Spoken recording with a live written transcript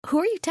Who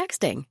are you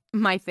texting?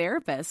 My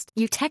therapist.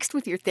 You text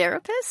with your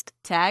therapist?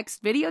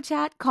 Text, video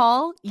chat,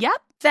 call.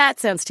 Yep. That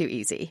sounds too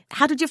easy.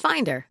 How did you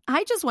find her?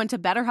 I just went to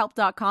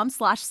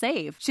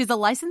betterhelp.com/save. She's a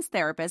licensed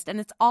therapist and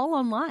it's all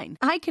online.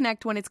 I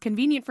connect when it's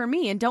convenient for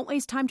me and don't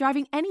waste time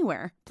driving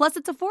anywhere. Plus,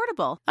 it's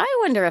affordable. I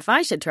wonder if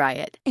I should try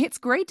it. It's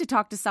great to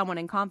talk to someone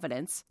in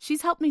confidence.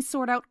 She's helped me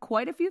sort out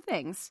quite a few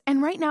things.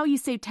 And right now you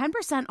save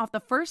 10% off the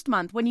first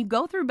month when you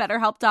go through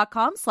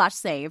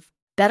betterhelp.com/save.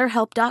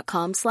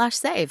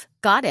 BetterHelp.com/save.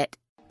 Got it.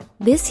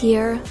 This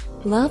year,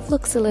 love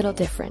looks a little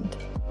different.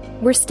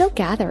 We're still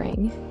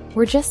gathering.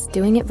 We're just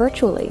doing it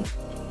virtually.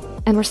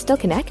 And we're still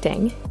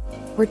connecting.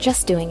 We're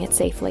just doing it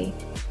safely.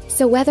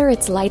 So whether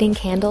it's lighting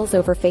candles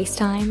over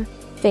FaceTime,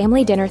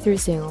 family dinner through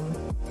Zoom,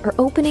 or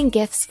opening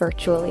gifts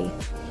virtually,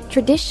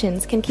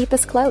 traditions can keep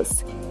us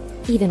close,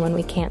 even when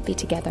we can't be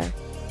together.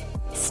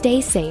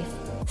 Stay safe,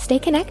 stay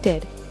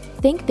connected,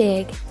 think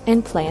big,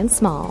 and plan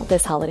small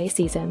this holiday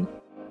season.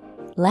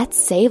 Let's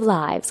save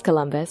lives,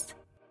 Columbus.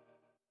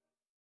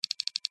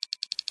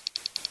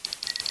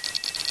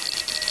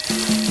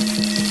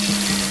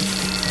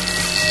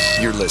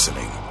 You're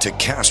listening to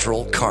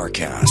Castrol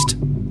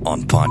CarCast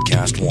on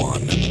Podcast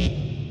One.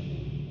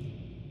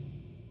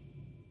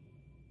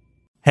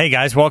 Hey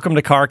guys, welcome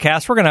to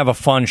CarCast. We're going to have a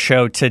fun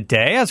show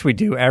today, as we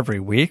do every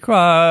week.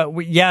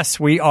 Yes,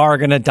 we are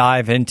going to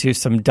dive into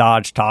some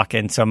Dodge talk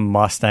and some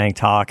Mustang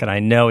talk, and I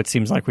know it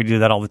seems like we do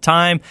that all the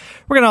time.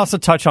 We're going to also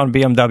touch on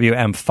BMW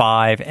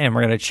M5, and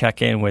we're going to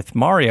check in with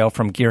Mario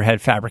from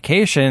Gearhead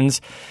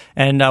Fabrications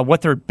and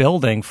what they're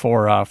building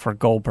for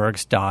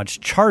Goldberg's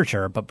Dodge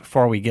Charger. But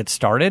before we get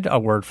started, a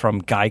word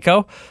from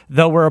Geico.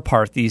 Though we're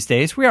apart these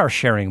days, we are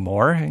sharing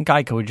more, and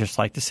Geico would just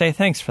like to say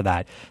thanks for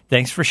that.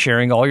 Thanks for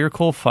sharing all your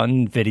cool,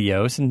 fun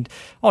videos and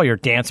all your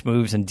dance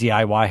moves and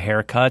DIY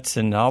haircuts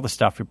and all the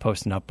stuff you're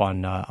posting up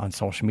on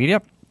social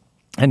media.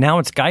 And now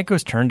it's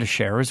Geico's turn to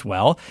share as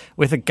well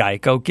with a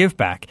Geico Give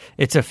Back.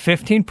 It's a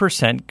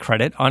 15%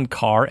 credit on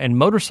car and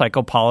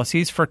motorcycle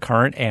policies for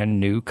current and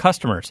new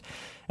customers.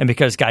 And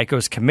because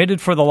Geico's committed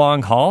for the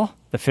long haul,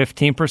 the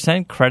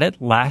 15%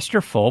 credit lasts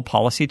your full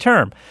policy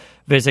term.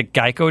 Visit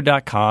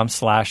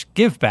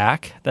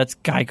geico.com/giveback. That's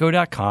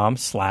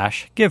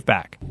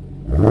geico.com/giveback.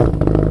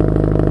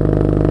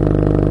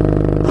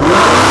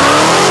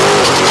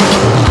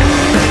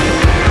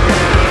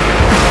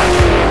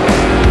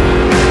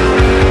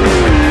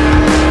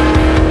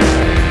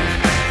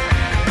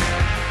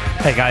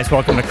 Hey guys,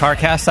 welcome to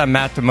CarCast. I'm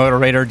Matt, the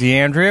Motorator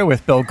DeAndrea,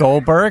 with Bill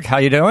Goldberg. How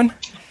you doing?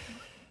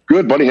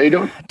 Good, buddy. How you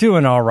doing?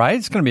 Doing all right.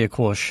 It's going to be a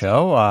cool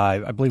show.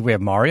 I believe we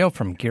have Mario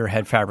from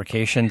Gearhead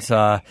Fabrications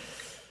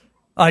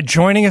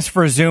joining us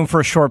for Zoom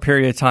for a short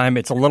period of time.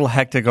 It's a little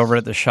hectic over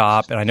at the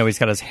shop, and I know he's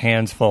got his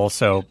hands full,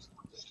 so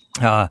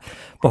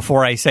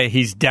before I say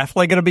he's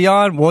definitely going to be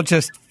on, we'll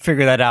just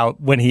figure that out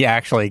when he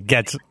actually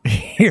gets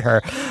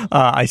here.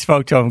 I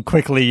spoke to him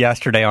quickly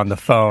yesterday on the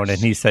phone, and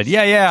he said,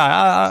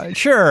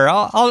 sure,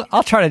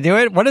 I'll try to do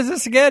it. What is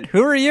this again?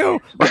 Who are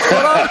you? What's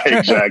going on?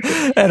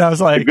 Exactly. And I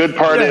was like, the good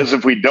part is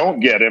if we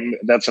don't get him,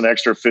 that's an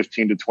extra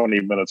 15 to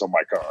 20 minutes on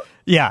my car.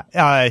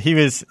 Yeah, he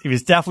was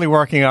definitely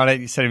working on it.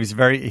 He said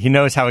he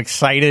knows how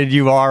excited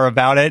you are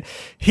about it.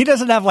 He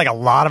doesn't have like a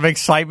lot of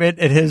excitement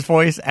in his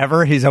voice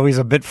ever. He's always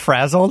a bit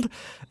frazzled.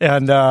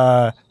 And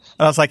I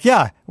was like,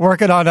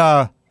 working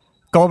on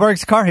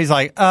Goldberg's car. He's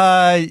like,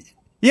 yeah,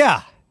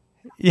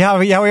 we are.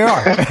 He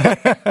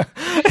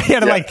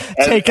had to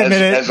take a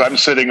minute. As I'm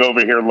sitting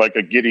over here like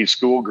a giddy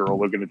schoolgirl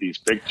looking at these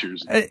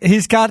pictures.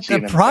 He's got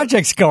the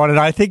projects going, and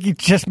I think he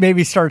just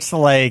maybe starts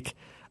to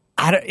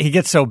he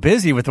gets so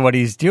busy with what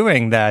he's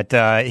doing that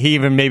he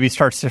even maybe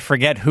starts to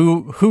forget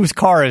whose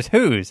car is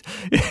whose.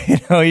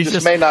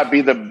 This may not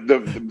be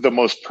the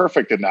most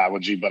perfect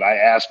analogy, but I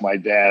asked my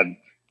dad,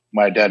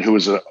 who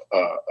was a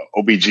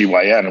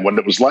OBGYN, and what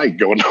it was like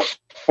going to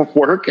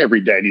work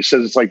every day. And he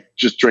says it's like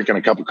just drinking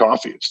a cup of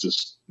coffee. It's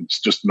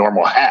just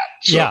normal hat.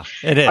 So yeah,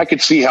 it is. I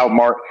could see how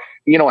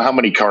how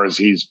many cars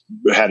he's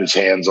had his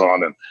hands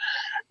on, and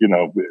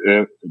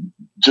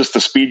just the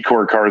Speed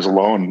Core cars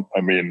alone.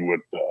 I mean,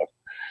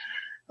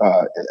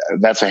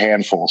 that's a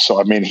handful. So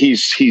I mean,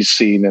 he's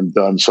seen and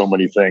done so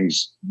many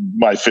things.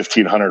 My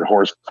 1,500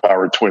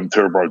 horsepower twin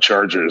turbo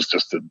Charger is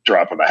just a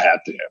drop of the hat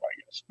to him, I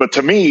guess. But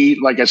to me,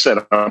 like I said,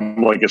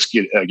 I'm like a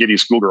giddy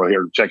schoolgirl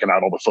here, checking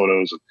out all the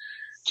photos and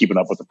keeping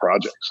up with the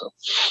project. So,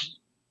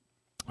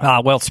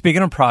 well,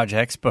 speaking of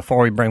projects,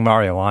 before we bring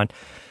Mario on,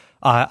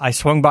 I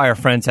swung by our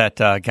friends at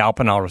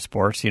Galpin Auto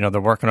Sports.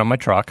 They're working on my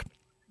truck,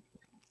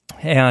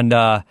 and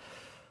the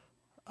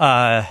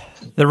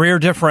rear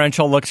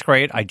differential looks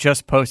great. I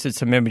just posted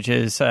some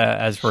images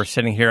as we're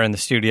sitting here in the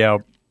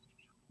studio.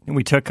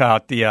 We took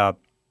out the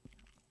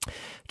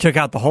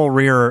whole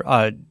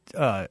rear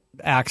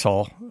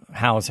axle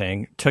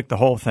housing, took the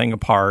whole thing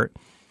apart,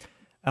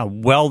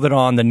 welded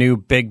on the new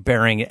big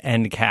bearing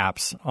end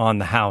caps on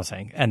the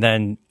housing, and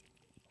then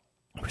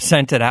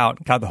sent it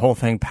out, got the whole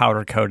thing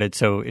powder coated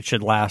so it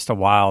should last a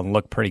while and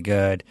look pretty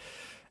good.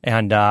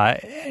 And,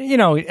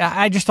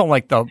 I just don't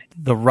like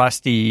the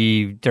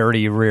rusty,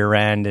 dirty rear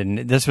end. And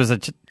this was a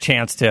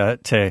chance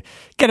to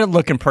get it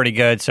looking pretty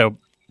good. So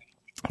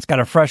it's got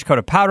a fresh coat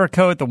of powder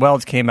coat. The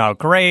welds came out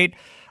great.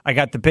 I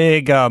got the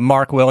big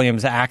Mark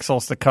Williams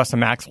axles, the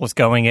custom axles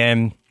going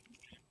in.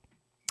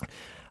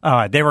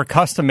 They were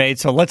custom made,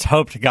 so let's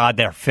hope to God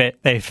they fit.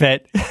 I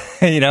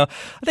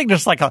think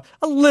there's like a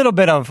little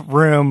bit of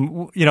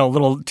room, a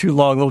little too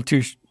long, a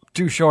little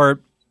too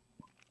short.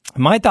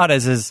 My thought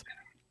is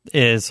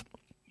if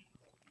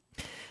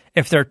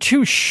they're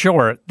too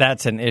short,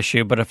 that's an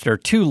issue. But if they're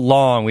too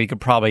long, we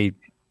could probably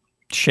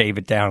shave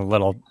it down a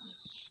little.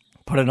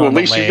 Put it on. At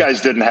least you guys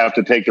didn't have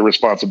to take the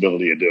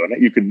responsibility of doing it.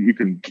 You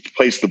can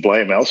place the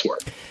blame elsewhere.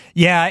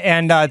 Yeah,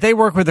 and they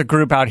work with a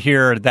group out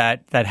here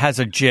that has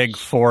a jig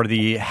for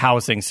the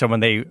housing. So when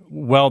they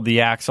weld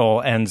the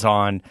axle ends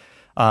on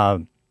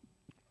the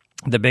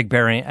big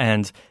bearing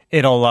ends,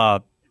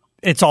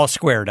 it's all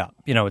squared up.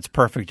 It's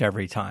perfect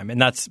every time,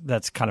 and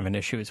that's kind of an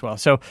issue as well.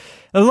 So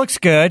it looks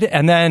good.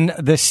 And then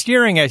the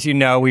steering, as you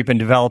know, we've been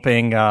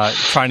developing,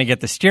 trying to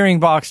get the steering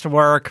box to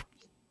work,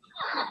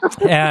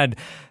 and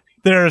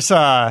there's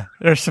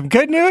some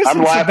good news.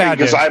 I'm laughing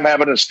because I'm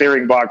having a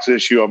steering box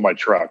issue on my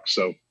truck.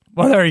 So,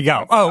 well, there you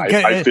go. Oh,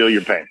 I feel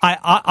your pain.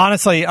 I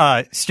honestly,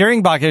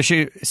 steering box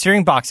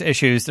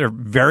issues, they're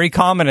very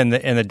common in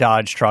the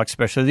Dodge trucks,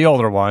 especially the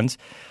older ones,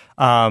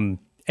 and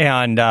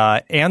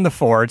the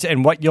Fords.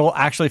 And what you'll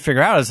actually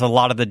figure out is a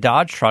lot of the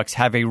Dodge trucks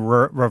have a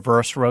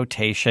reverse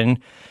rotation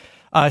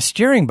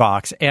steering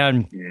box,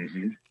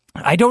 and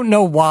I don't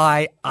know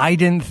why I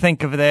didn't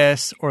think of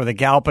this, or the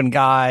Galpin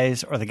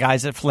guys, or the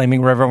guys at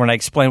Flaming River when I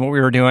explained what we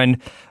were doing.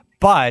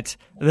 But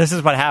this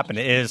is what happened: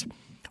 is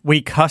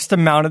we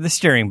custom mounted the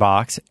steering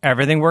box.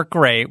 Everything worked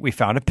great. We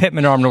found a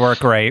pitman arm to work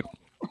great.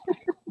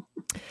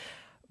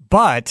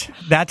 But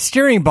that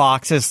steering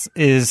box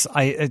is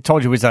I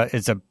told you is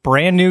a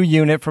brand new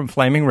unit from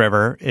Flaming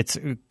River. It's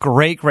a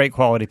great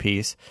quality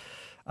piece.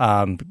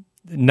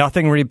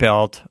 Nothing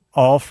rebuilt,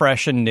 all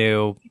fresh and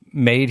new,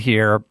 made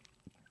here.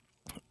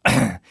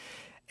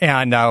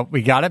 And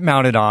we got it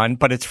mounted on,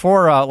 but it's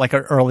for like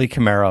our early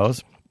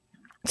Camaros,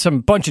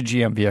 some bunch of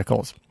GM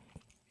vehicles.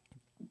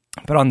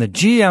 But on the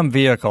GM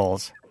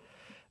vehicles,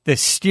 the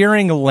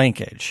steering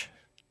linkage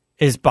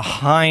is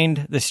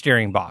behind the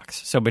steering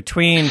box, so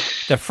between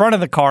the front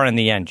of the car and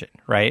the engine,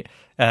 right?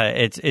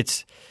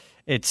 It's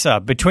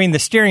between the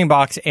steering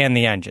box and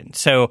the engine.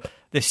 So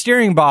the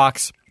steering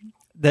box,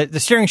 the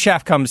steering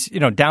shaft comes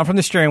down from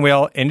the steering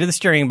wheel into the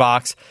steering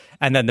box,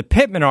 and then the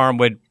pitman arm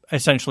would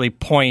essentially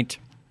point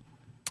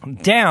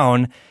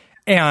down,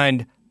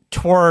 and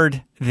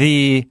toward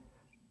the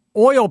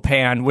oil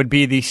pan would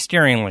be the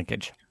steering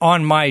linkage.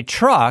 On my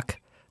truck,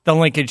 the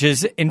linkage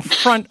is in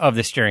front of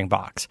the steering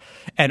box.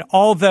 And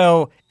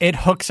although it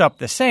hooks up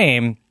the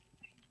same,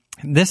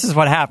 this is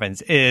what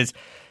happens is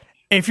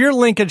if your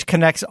linkage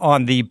connects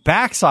on the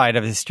back side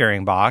of the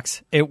steering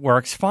box, it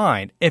works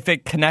fine. If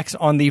it connects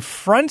on the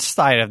front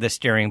side of the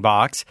steering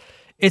box,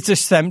 it's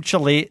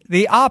essentially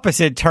the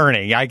opposite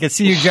turning. I can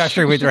see you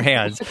gesturing with your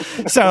hands.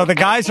 So the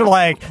guys are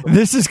like,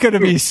 this is going to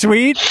be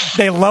sweet.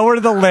 They lower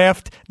the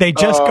lift. They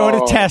just go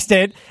to test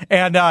it.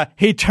 And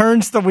he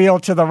turns the wheel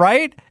to the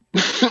right,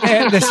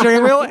 and the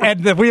steering wheel,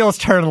 and the wheels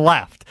turn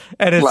left.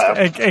 And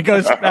it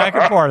goes back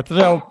and forth.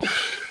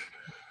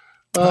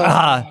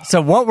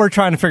 So what we're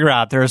trying to figure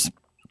out, there's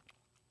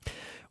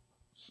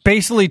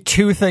basically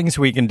two things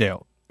we can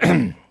do.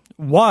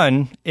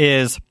 One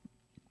is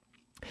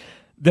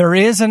there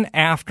is an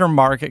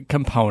aftermarket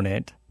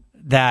component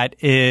that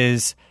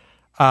is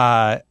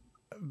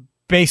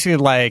basically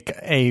like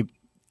a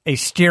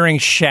steering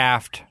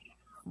shaft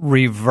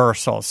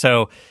reversal.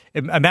 So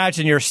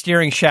imagine your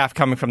steering shaft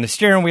coming from the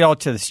steering wheel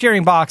to the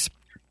steering box.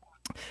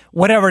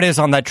 Whatever it is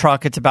on that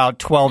truck, it's about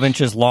 12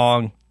 inches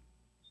long.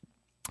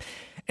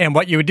 And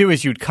what you would do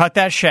is you'd cut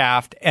that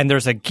shaft, and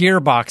there's a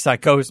gearbox that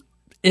goes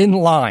in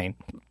line,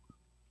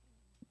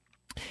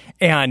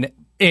 and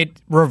it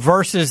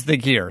reverses the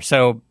gear.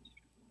 So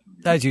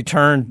as you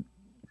turn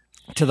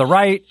to the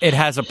right, it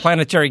has a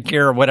planetary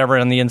gear or whatever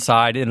on the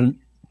inside, and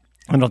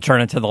it'll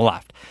turn it to the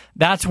left.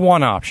 That's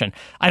one option.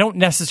 I don't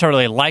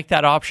necessarily like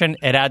that option.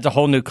 It adds a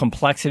whole new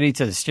complexity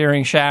to the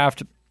steering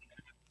shaft.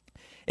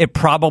 It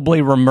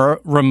probably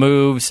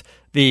removes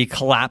the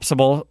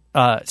collapsible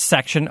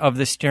section of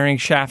the steering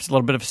shaft. It's a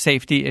little bit of a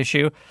safety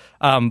issue,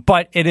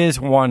 but it is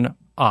one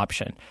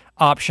option.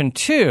 Option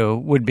two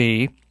would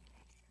be,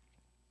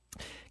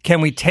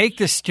 can we take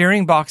the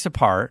steering box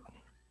apart,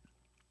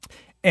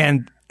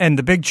 and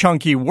the big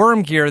chunky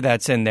worm gear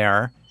that's in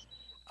there,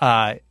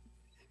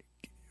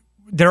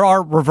 there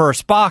are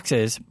reverse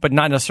boxes, but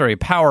not necessarily a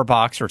power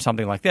box or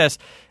something like this.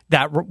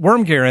 That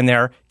worm gear in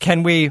there,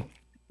 can we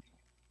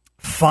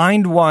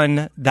find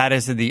one that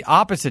is in the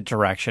opposite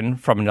direction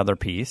from another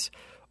piece,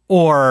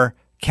 or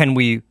can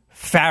we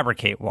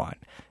fabricate one?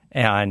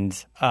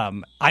 And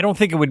I don't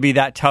think it would be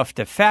that tough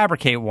to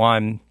fabricate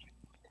one.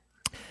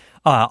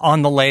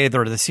 on the lathe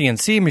or the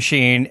CNC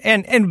machine,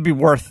 and it'd be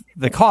worth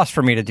the cost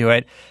for me to do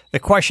it. The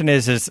question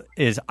is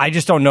I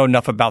just don't know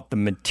enough about the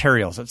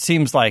materials. It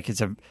seems like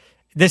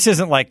this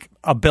isn't like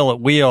a billet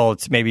wheel.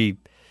 It's maybe,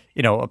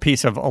 a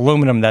piece of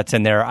aluminum that's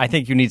in there. I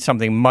think you need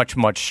something much,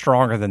 much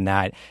stronger than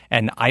that.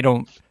 And I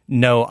don't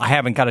know. I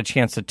haven't got a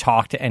chance to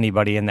talk to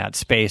anybody in that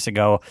space and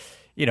go,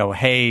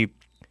 hey,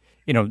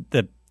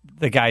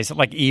 the guys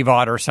like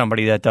EVOD or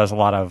somebody that does a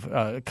lot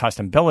of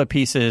custom billet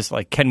pieces,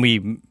 like,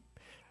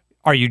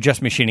 are you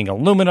just machining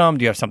aluminum?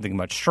 Do you have something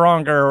much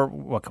stronger?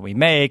 What can we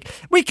make?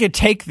 We could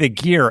take the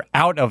gear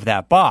out of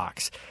that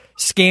box,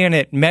 scan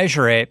it,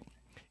 measure it,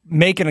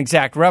 make an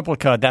exact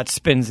replica that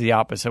spins the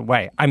opposite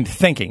way. I'm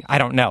thinking. I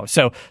don't know.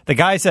 So the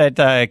guys at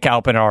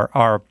Galpin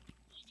are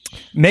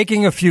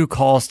making a few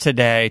calls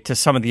today to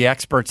some of the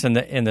experts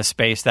in the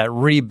space that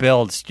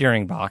rebuild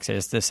steering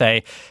boxes to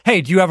say, hey,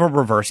 do you have a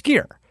reverse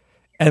gear?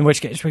 In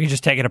which case, we can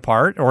just take it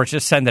apart or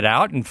just send it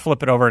out and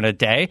flip it over in a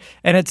day,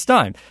 and it's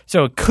done.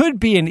 So it could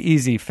be an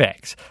easy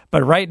fix.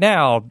 But right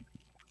now,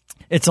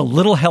 it's a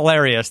little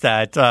hilarious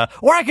that,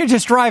 or I could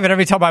just drive it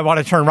every time I want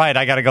to turn right,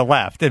 I got to go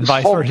left, and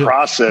vice versa. The whole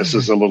process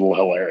is a little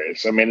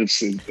hilarious. I mean, it's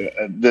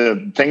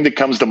the thing that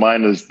comes to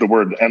mind is the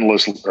word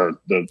endless, or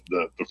the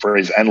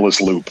phrase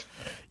endless loop.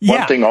 Yeah.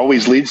 One thing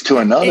always leads to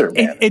another,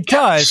 man. It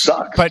does.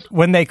 Sucks. But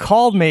when they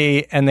called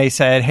me and they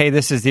said, hey,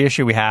 this is the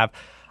issue we have,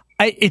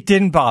 it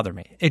didn't bother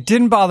me. It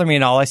didn't bother me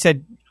at all. I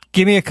said,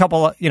 give me a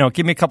couple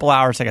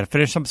hours. I got to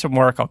finish some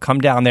work. I'll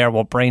come down there.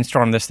 We'll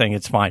brainstorm this thing.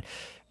 It's fine.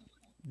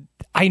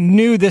 I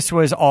knew this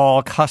was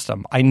all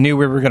custom. I knew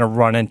we were going to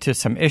run into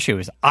some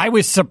issues. I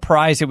was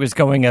surprised it was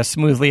going as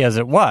smoothly as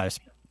it was.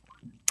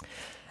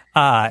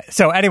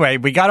 So anyway,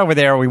 we got over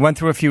there. We went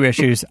through a few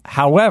issues.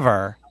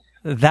 However,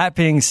 that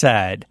being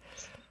said,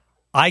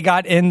 I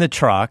got in the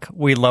truck.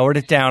 We lowered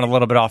it down a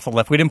little bit off the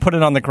lift. We didn't put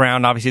it on the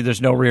ground. Obviously,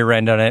 there's no rear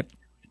end on it.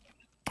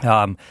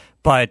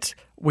 But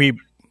we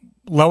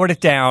lowered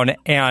it down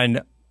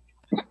and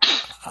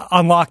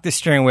unlocked the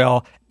steering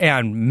wheel,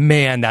 and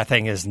man, that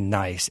thing is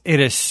nice. It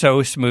is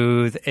so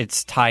smooth.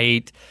 It's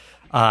tight.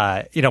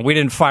 We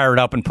didn't fire it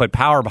up and put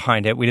power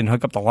behind it. We didn't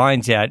hook up the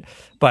lines yet,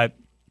 but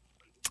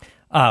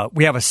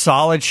we have a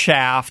solid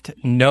shaft,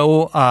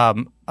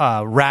 no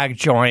rag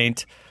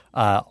joint,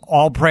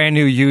 all brand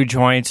new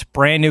U-joints,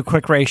 brand new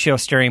quick ratio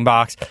steering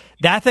box.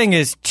 That thing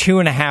is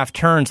 2.5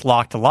 turns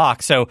lock to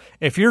lock. So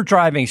if you're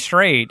driving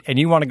straight and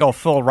you want to go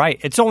full right,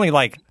 it's only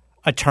like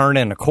a turn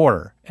and a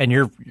quarter. And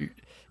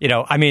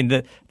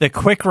the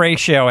quick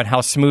ratio and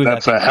how smooth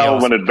that's that a hell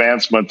of an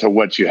advancement to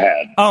what you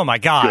had. Oh my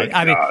God.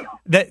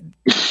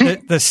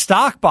 The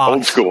stock box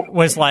Old school.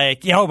 Was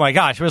like, oh my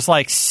gosh, it was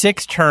like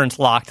 6 turns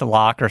lock to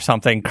lock or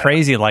something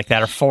crazy like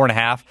that, or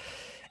 4.5.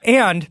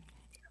 And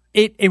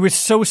it was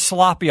so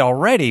sloppy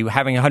already,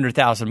 having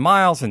 100,000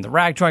 miles and the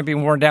rag joint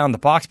being worn down, the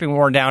box being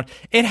worn down.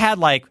 It had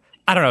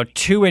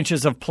 2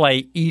 inches of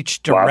play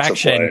each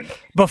direction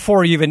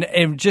before you even,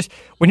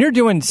 when you're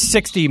doing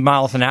 60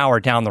 miles an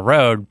hour down the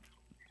road,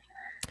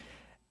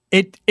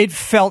 it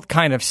felt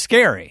kind of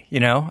scary,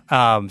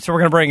 So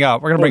we're gonna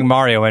bring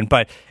Mario in,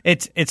 but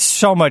it's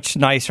so much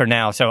nicer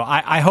now. So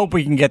I hope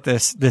we can get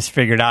this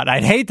figured out.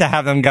 I'd hate to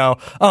have them go,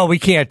 oh, we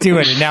can't do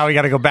it, and now we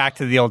got to go back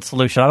to the old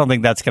solution. I don't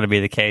think that's going to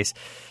be the case.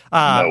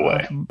 No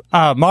way.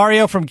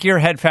 Mario from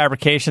Gearhead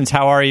Fabrications,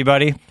 how are you,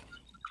 buddy?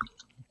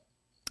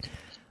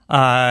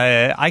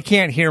 I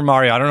can't hear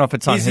Mario. I don't know if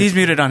it's on. He's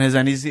muted on his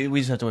end. We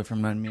just have to wait for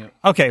him to unmute.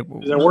 Okay,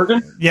 is that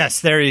working? Yes,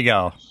 there you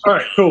go. All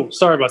right, cool.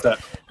 Sorry about that.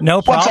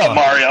 No problem. What's up,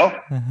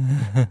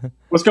 Mario?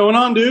 What's going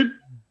on, dude?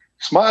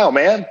 Smile,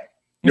 man.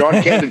 You're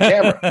on candid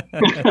camera.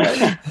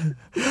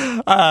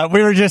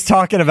 We were just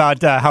talking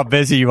about how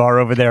busy you are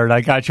over there, and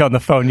I got you on the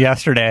phone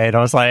yesterday, and I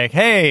was like,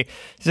 hey,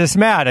 is this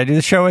Matt? I do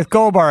the show with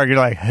Goldberg. You're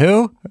like,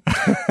 who?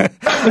 And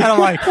I'm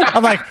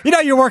like,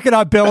 you're working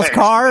on Bill's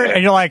car?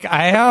 And you're like,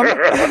 I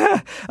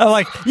am? I'm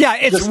like, yeah,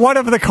 it's one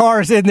of the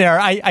cars in there.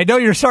 I know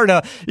you're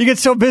you get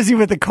so busy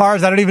with the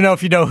cars, I don't even know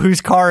if you know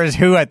whose car is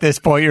who at this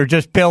point. You're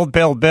just build.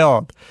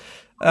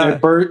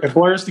 It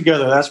blurs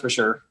together, that's for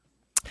sure.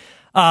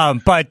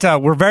 But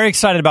we're very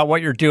excited about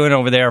what you're doing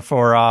over there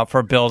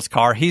for Bill's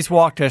car. He's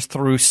walked us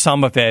through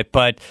some of it,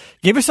 but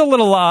give us a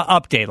little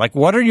update. Like,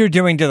 what are you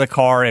doing to the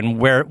car, and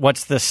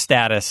what's the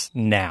status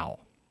now?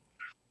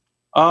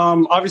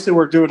 Obviously,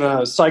 we're doing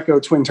a Psycho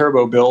twin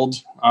turbo build.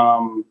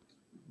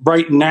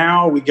 Right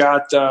now,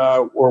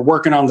 we're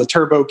working on the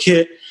turbo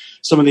kit,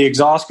 some of the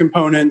exhaust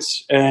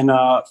components, and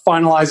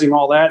finalizing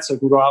all that so we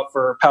can go out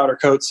for powder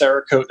coat,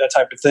 Cerakote, that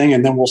type of thing,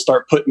 and then we'll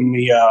start putting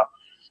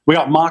we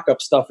got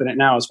mock-up stuff in it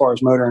now as far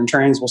as motor and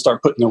trains. We'll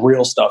start putting the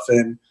real stuff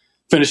in,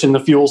 finishing the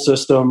fuel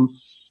system,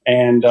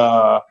 and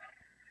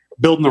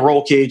building the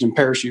roll cage and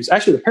parachutes.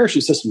 Actually, the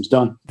parachute system's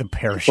done. The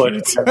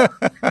parachutes.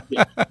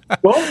 Yeah.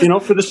 Well,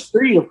 for the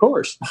street, of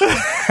course.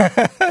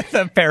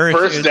 The parachute.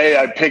 First day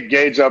I pick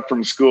Gage up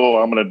from school,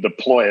 I'm going to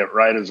deploy it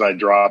right as I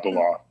drop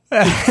along.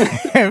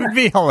 It would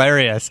be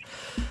hilarious.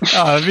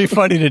 It'd be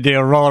funny to do,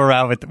 rolling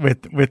around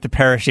with the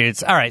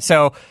parachutes. All right,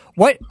 so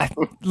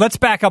let's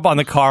back up on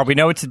the car. We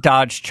know it's a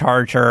Dodge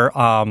Charger,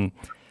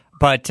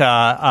 But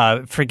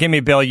forgive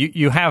me, Bill,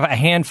 you have a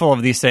handful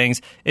of these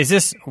things. Is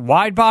this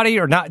wide body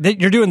or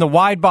not? You're doing the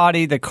wide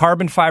body, the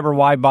carbon fiber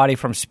wide body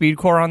from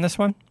Speedcore on this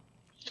one?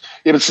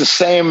 It's the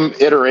same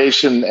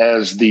iteration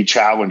as the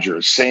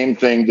Challenger. Same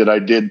thing that I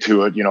did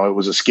to it. It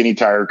was a skinny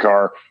tire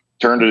car,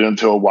 turned it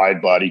into a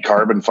wide body,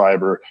 carbon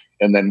fiber,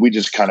 and then we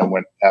just kind of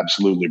went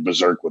absolutely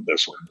berserk with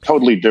this one.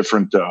 Totally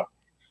different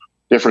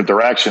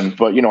direction.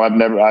 But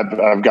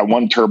I've got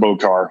one turbo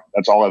car.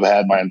 That's all I've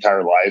had my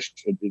entire life.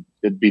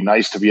 It'd be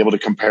nice to be able to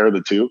compare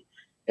the two.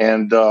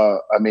 And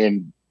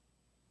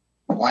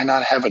why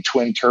not have a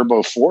twin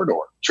turbo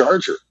 4-door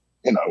Charger?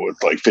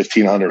 With like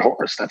 1,500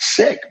 horse. That's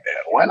sick,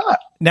 man. Why not?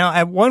 Now,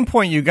 at one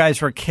point, you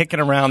guys were kicking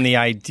around the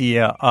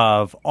idea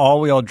of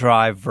all-wheel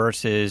drive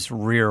versus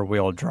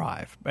rear-wheel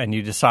drive, and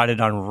you decided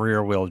on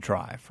rear-wheel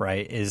drive,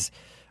 right?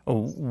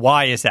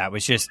 Why is that?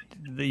 Was just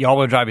the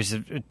all-wheel drive is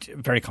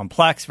very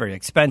complex, very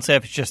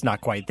expensive. It's just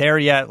not quite there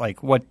yet.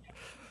 Like,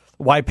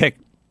 why pick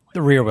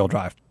the rear-wheel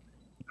drive?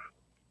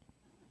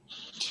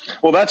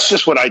 Well, that's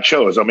just what I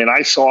chose. I mean,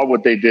 I saw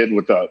what they did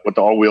with the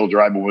all-wheel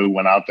drive when we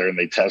went out there and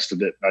they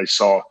tested it. I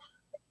saw.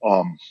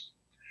 I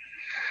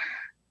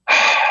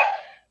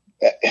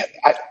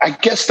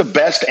guess the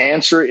best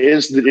answer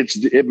is that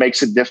it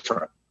makes it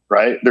different,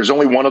 right? There's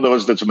only one of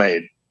those that's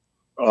made.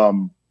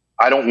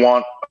 I don't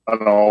want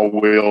an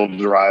all-wheel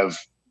drive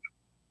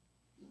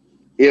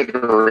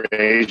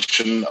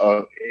iteration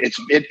of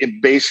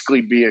it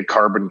basically be a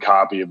carbon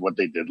copy of what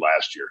they did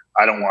last year.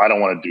 I don't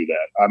want to do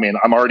that. I mean,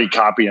 I'm already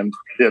copying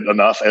it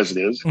enough as it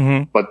is,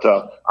 but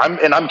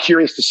I'm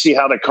curious to see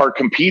how the car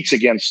competes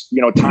against,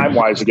 time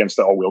wise against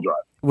the all-wheel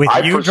drive. With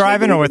you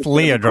driving or with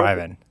Leah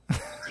driving?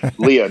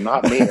 Leah,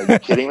 not me. Are you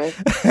kidding me?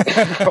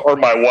 Or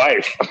my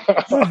wife?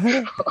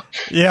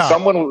 Yeah,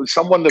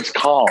 someone that's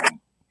calm.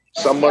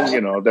 Someone,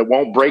 that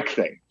won't break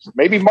things.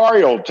 Maybe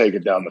Mario will take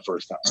it down the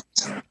first time.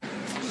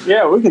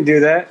 Yeah, we can do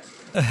that.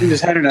 We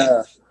just had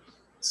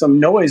some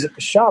noise at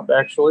the shop,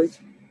 actually.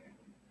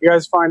 You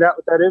guys find out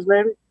what that is,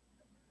 maybe?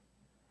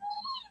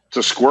 It's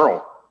a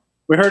squirrel.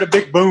 We heard a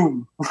big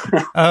boom.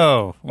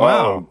 Oh,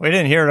 wow. We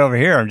didn't hear it over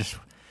here.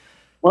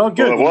 Well,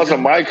 good. Well, it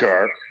wasn't my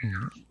car.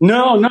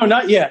 No,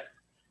 not yet.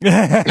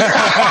 Not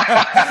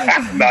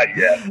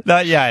yet.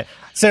 Not yet.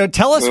 So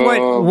tell us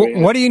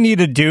what do you need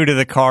to do to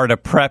the car to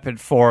prep it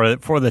for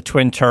the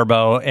twin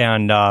turbo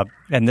and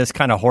this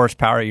kind of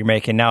horsepower you're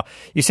making. Now,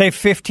 you say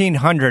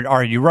 1,500.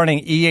 Are you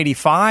running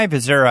E85?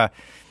 Is there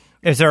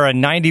a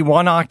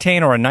 91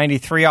 octane or a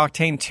 93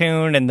 octane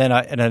tune and then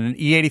an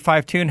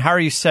E85 tune? How are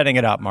you setting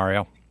it up,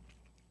 Mario?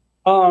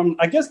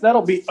 I guess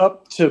that'll be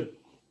up to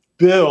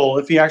Bill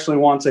if he actually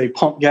wants a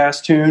pump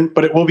gas tune,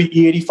 but it will be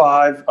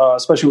E85,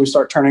 especially when we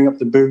start turning up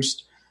the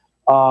boost.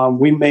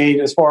 We made,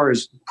 as far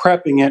as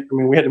prepping it,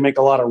 we had to make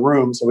a lot of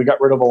room, so we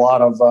got rid of a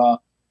lot of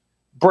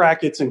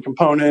brackets and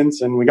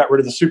components, and we got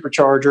rid of the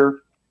supercharger,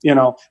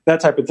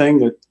 that type of thing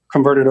that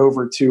converted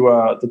over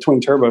to the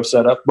twin turbo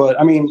setup. But,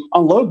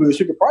 on low boost,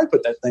 you could probably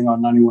put that thing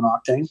on 91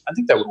 octane. I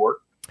think that would work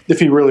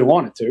if you really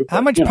wanted to.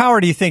 How much power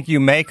do you think you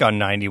make on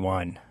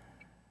 91?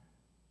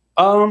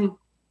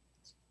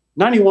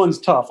 91's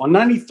tough. On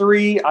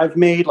 93, I've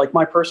made,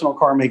 my personal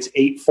car makes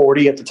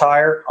 840 at the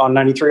tire on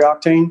 93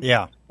 octane.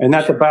 Yeah. And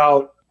that's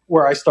about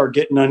where I start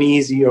getting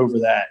uneasy over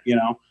that,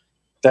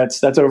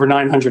 That's over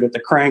 900 at the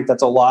crank.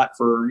 That's a lot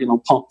for,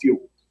 pump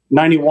fuel.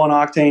 91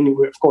 octane,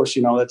 of course,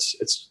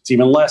 it's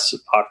even less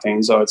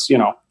octane, so it's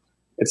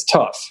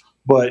tough.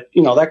 But,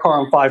 that car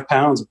on 5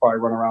 pounds will probably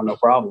run around no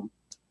problem.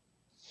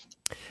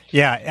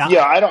 Yeah.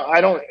 Yeah,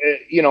 I don't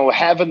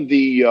having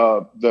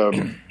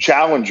the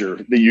Challenger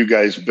that you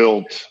guys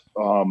built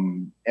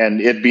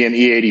and it being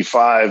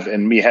E85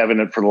 and me having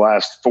it for the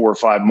last 4 or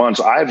 5 months,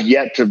 I've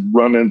yet to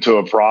run into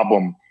a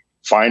problem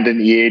finding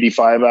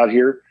E85 out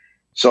here.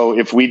 So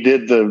if we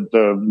did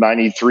the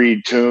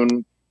 93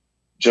 tune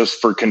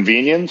just for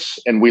convenience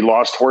and we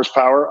lost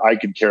horsepower, I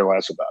could care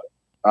less about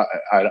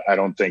it. I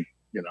don't think,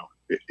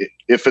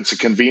 if it's a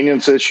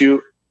convenience issue,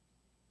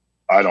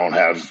 I don't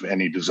have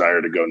any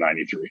desire to go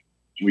 93.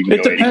 We can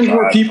it go depends 85.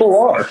 where people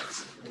are.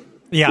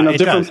 Yeah,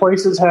 different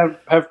places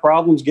have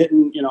problems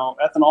getting,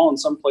 ethanol, and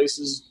some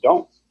places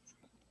don't.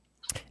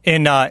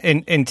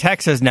 In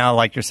Texas now,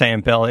 like you're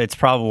saying, Bill, it's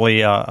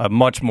probably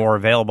much more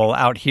available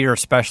out here,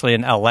 especially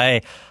in LA.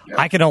 Yeah.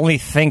 I can only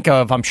think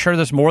of, I'm sure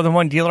there's more than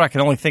one dealer. I can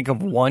only think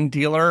of one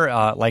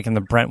dealer, like in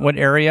the Brentwood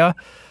area,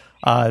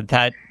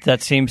 that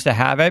seems to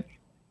have it.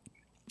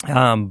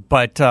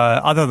 But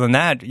other than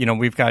that,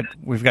 we've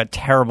got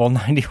terrible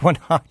 91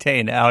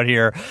 octane out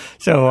here.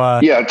 So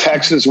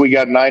Texas, we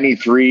got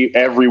 93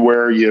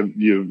 everywhere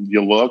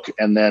you look,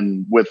 and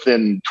then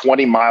within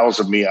 20 miles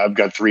of me, I've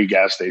got 3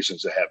 gas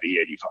stations that have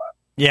E85.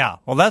 Yeah,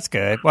 well, that's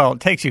good. Well, it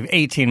takes you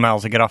 18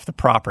 miles to get off the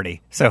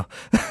property. So,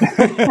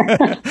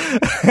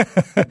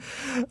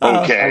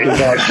 okay,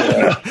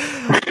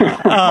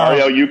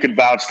 Mario, you can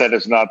vouch that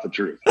it's not the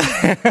truth.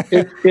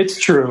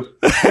 It's true.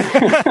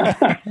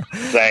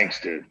 Thanks,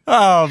 dude.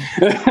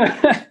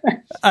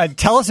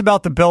 Tell us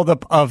about the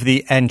buildup of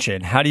the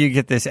engine. How do you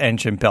get this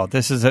engine built?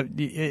 This is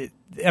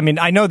I mean,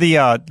 I know the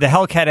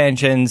Hellcat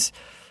engines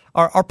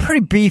are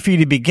pretty beefy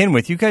to begin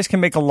with. You guys can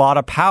make a lot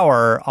of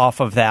power off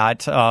of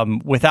that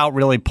without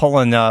really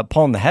pulling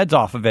the heads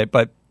off of it.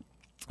 But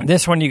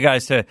this one, you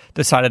guys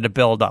decided to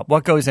build up.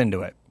 What goes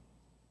into it?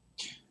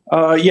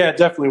 Yeah,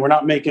 definitely. We're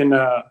not making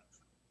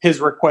his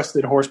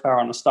requested horsepower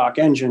on a stock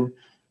engine,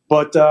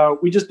 but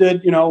we just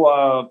did,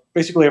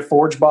 basically a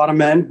forged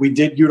bottom end. We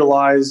did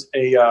utilize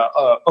a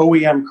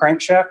OEM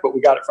crankshaft, but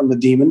we got it from the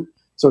Demon.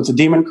 So it's a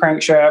Demon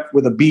crankshaft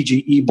with a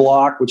BGE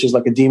block, which is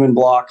like a Demon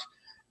block.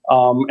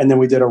 And then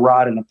we did a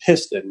rod and a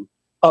piston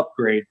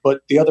upgrade.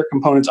 But the other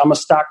components, I'm a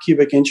stock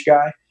cubic inch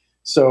guy,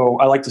 so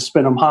I like to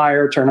spin them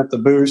higher, turn up the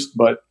boost.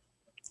 But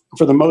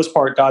for the most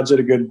part, Dodge did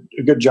a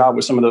good job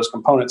with some of those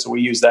components, so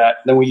we use that.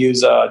 Then we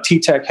use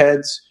T-Tech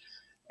heads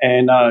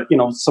and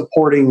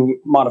supporting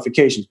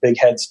modifications, big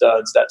head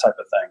studs, that type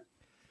of thing.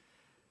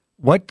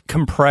 What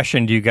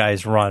compression do you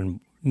guys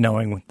run,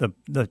 knowing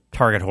the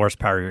target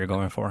horsepower you're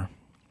going for?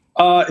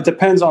 It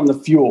depends on the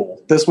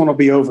fuel. This one will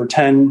be over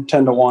 10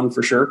 to 1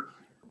 for sure.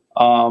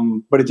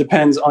 But it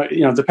depends on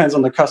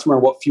the customer,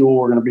 what fuel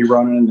we're going to be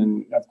running,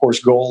 and of course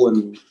goal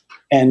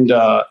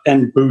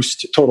and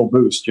boost, total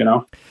boost,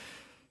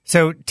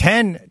 So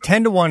 10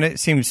 to 1, it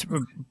seems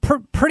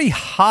pretty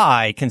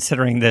high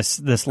considering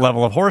this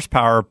level of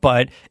horsepower,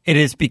 but it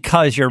is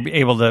because you're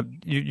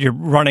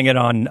running it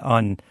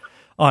on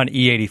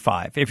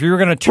E85. If you were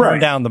going to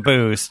turn down the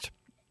boost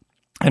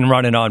and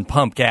run it on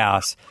pump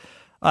gas,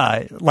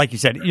 like you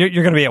said, you're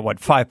going to be at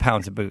 5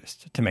 pounds of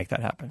boost to make that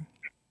happen.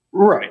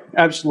 Right,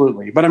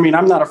 absolutely. But I mean,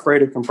 I'm not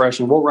afraid of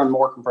compression. We'll run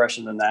more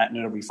compression than that, and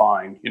it'll be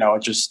fine.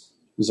 It just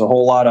there's a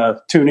whole lot of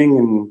tuning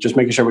and just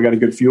making sure we got a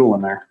good fuel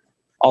in there.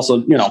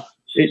 Also,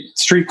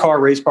 street car,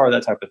 race car,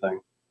 that type of thing.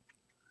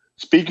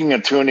 Speaking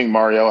of tuning,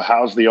 Mario,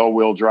 how's the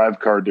all-wheel drive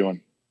car doing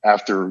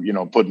after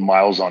putting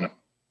miles on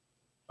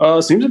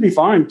it? Seems to be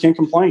fine. Can't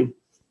complain.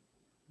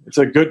 It's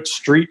a good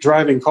street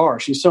driving car.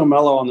 She's so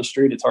mellow on the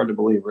street; it's hard to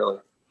believe, really.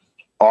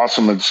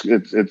 Awesome.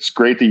 It's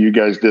great that you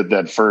guys did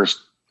that first.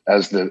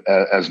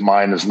 As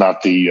mine is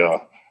not the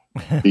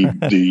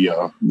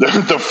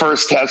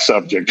first test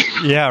subject.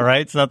 Yeah,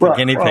 right. It's not the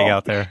guinea pig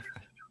out there.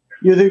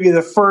 You'll be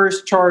the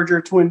first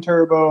Charger twin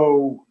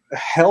turbo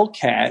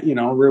Hellcat,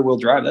 rear wheel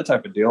drive, that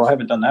type of deal. I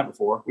haven't done that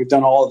before. We've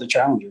done all of the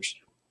Challengers.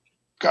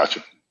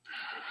 Gotcha.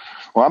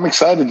 Well, I'm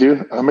excited,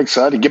 dude. I'm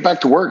excited. Get back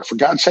to work, for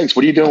God's sakes.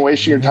 What are you doing,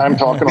 wasting your time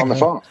talking on the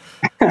phone?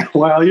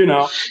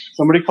 Well,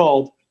 somebody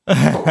called.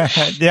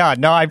 Yeah,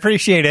 no, I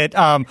appreciate it.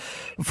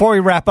 Before we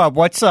wrap up,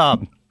 what's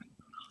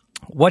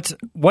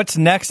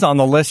next on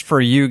the list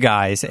for you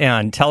guys?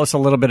 And tell us a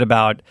little bit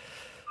about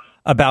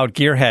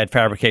Gearhead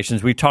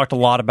Fabrications. We've talked a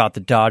lot about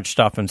the Dodge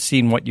stuff and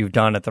seen what you've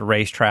done at the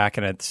racetrack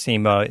and at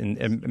SEMA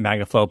and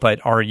MagnaFlow,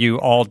 but are you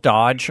all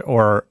Dodge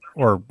or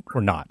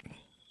not?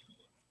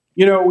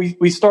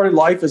 We started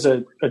life as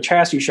a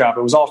chassis shop.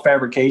 It was all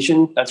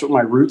fabrication. That's what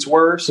my roots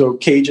were. So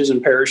cages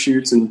and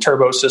parachutes and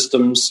turbo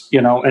systems,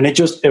 and it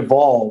just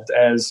evolved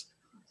as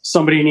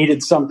somebody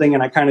needed something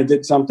and I kind of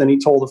did something. He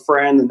told a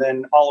friend, and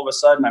then all of a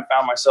sudden I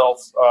found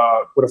myself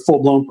with a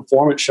full-blown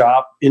performance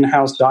shop,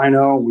 in-house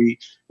dyno. We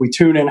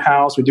tune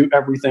in-house. We do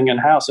everything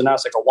in-house, and now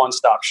it's like a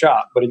one-stop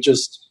shop. But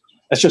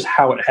that's just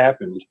how it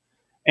happened.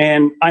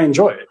 And I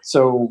enjoy it.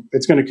 So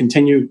it's going to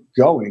continue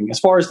going. As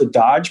far as the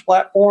Dodge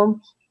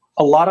platform,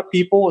 a lot of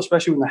people,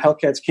 especially when the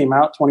Hellcats came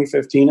out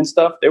 2015 and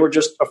stuff, they were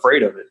just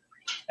afraid of it.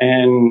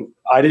 And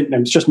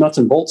it's just nuts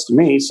and bolts to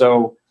me.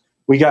 So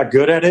we got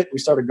good at it. We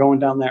started going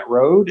down that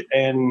road,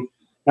 and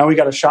now we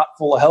got a shop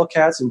full of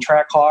Hellcats and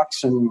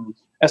Trackhawks and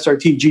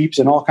SRT Jeeps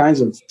and all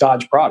kinds of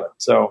Dodge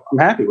products. So I'm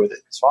happy with it.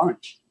 It's fine.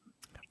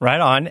 Right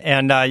on.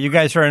 And you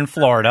guys are in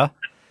Florida,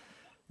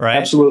 right?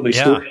 Absolutely.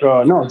 Yeah.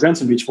 No,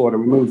 Jensen Beach, Florida.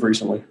 We moved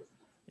recently.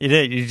 You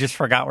did. You just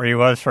forgot where he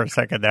was for a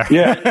second there.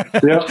 Yeah.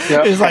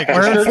 Yep. He's like,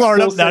 we're in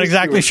Florida. Not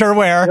exactly sure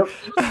where.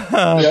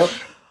 Yep.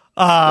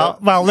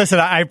 Well, listen,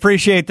 I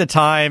appreciate the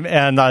time,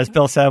 and as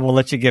Bill said, we'll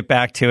let you get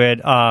back to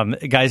it.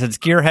 Guys, it's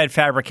Gearhead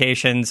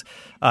Fabrications.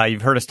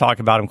 You've heard us talk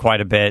about them quite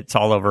a bit. It's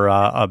all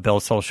over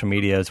Bill's social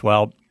media as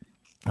well.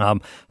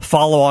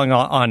 Follow along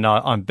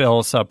on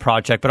Bill's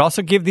project, but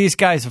also give these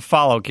guys a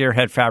follow,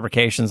 Gearhead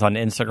Fabrications, on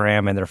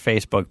Instagram and their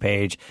Facebook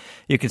page.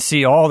 You can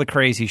see all the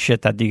crazy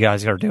shit that you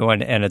guys are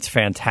doing, and it's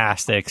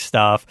fantastic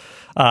stuff.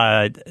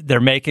 They're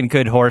making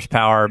good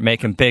horsepower,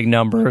 making big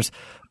numbers.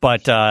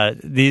 But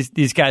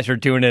these guys are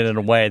doing it in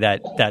a way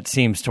that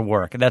seems to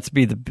work. That's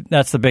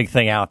the big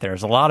thing out there.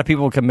 There's a lot of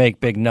people who can make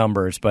big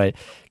numbers, but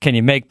can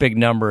you make big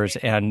numbers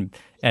and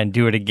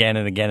do it again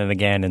and again and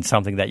again in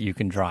something that you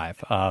can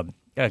drive?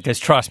 Because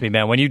trust me,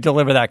 man, when you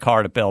deliver that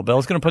car to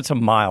Bill's going to put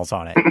some miles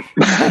on it.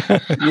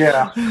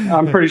 Yeah,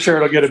 I'm pretty sure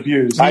it'll get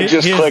abused. I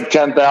just clicked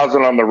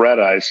 10,000 on the red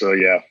eye, so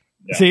yeah.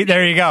 See,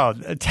 there you go.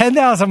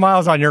 10,000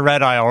 miles on your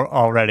red eye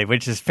already,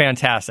 which is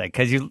fantastic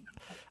because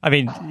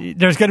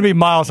there's going to be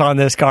miles on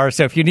this car,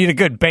 so if you need a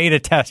good beta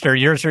tester,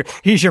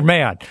 he's your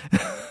man.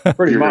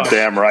 Pretty You're much.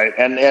 damn right.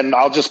 And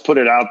I'll just put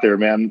it out there,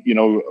 man.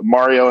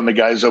 Mario and the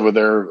guys over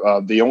there,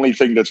 the only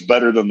thing that's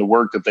better than the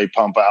work that they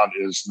pump out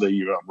is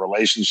the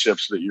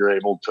relationships that you're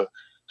able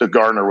to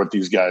garner with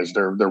these guys.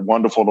 They're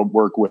wonderful to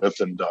work with,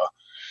 and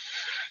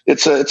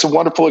it's a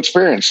wonderful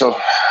experience. So,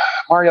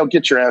 Mario,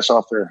 get your ass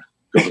off there.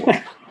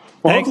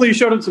 Well, hopefully you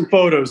showed him some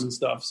photos and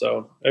stuff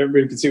so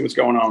everybody can see what's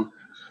going on.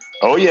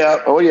 Oh yeah.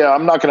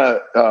 I'm not going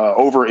to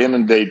over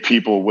inundate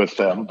people with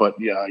them, but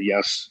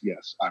yes,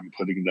 I'm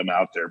putting them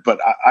out there. But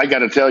I got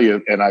to tell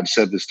you, and I've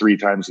said this 3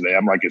 times today,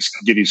 I'm like a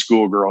giddy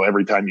schoolgirl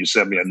every time you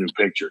send me a new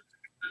picture.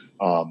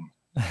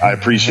 I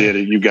appreciate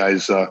it. You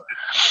guys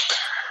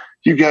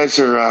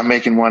are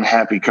making one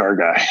happy car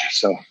guy.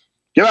 So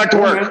get back to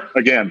work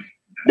again.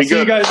 Be See good.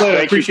 you guys later.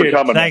 Thank you for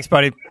coming. Thanks,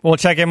 buddy. We'll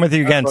check in with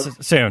you again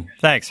soon.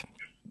 Thanks.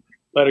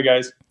 Later,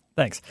 guys.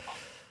 Thanks.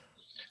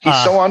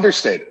 He's so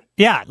understated.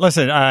 Yeah,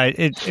 listen,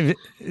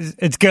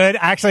 it's good.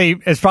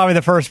 Actually, it's probably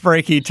the first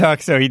break he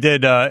took, so he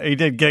did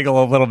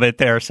giggle a little bit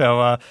there.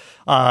 So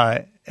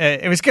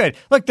it was good.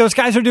 Look, those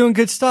guys are doing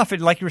good stuff.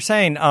 And like you were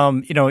saying,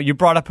 you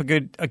brought up a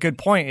good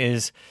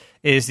point.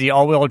 Is the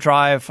all-wheel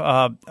drive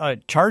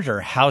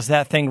Charger? How's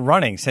that thing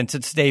running since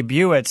its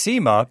debut at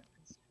SEMA?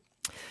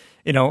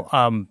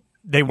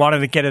 They wanted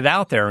to get it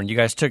out there, and you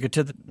guys took it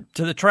to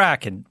the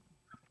track and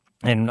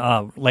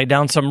laid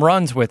down some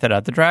runs with it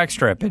at the drag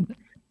strip and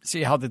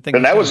see how the thing.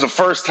 And that was the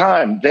first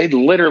time they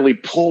literally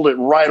pulled it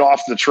right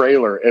off the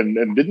trailer and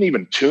didn't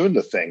even tune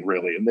the thing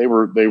really, and they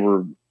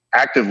were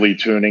actively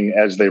tuning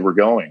as they were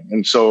going.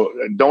 And so,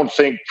 don't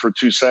think for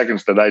 2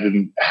 seconds that I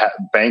didn't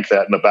bank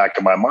that in the back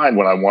of my mind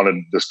when I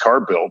wanted this car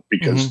built,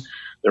 because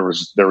there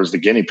was the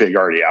guinea pig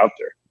already out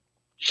there.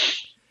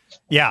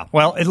 Yeah,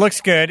 well, it looks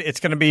good. It's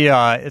going to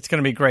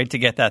be great to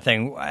get that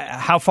thing.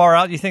 How far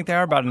out do you think they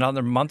are? About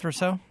another month or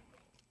so?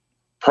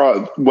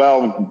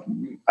 Well,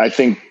 I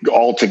think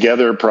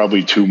altogether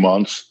probably 2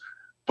 months,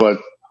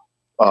 but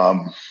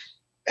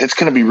it's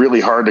going to be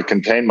really hard to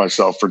contain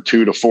myself for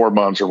 2 to 4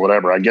 months or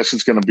whatever. I guess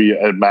it's going to be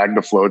at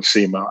MagnaFlow at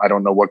SEMA. I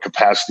don't know what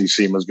capacity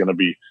SEMA is going to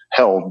be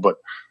held, but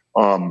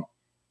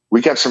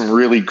we got some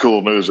really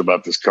cool news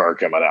about this car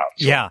coming out.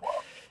 So. Yeah.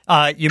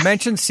 You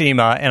mentioned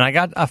SEMA, and I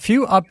got a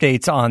few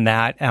updates on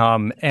that.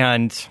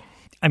 And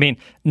I mean,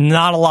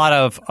 not a lot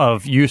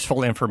of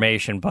useful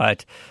information,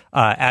 but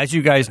as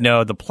you guys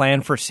know, the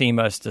plan for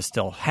SEMA is to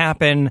still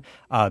happen.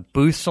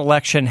 Booth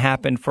selection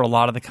happened for a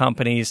lot of the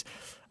companies,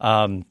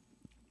 and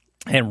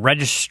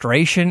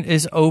registration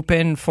is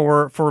open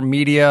for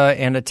media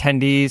and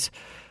attendees.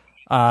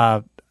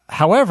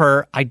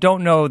 However, I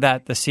don't know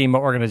that the SEMA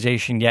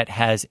organization yet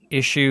has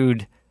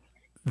issued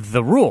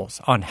the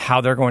rules on how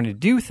they're going to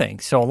do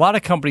things. So a lot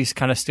of companies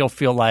kind of still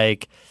feel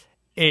like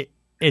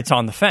it's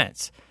on the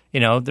fence.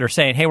 They're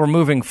saying, hey, we're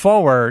moving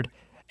forward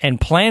and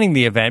planning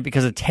the event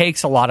because it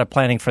takes a lot of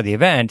planning for the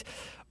event,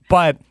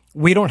 but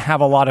we don't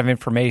have a lot of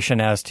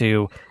information as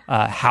to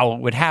how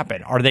it would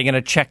happen. Are they going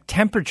to check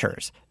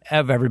temperatures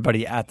of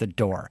everybody at the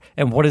door?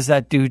 And what does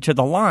that do to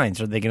the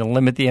lines? Are they going to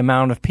limit the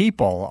amount of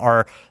people?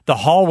 Are the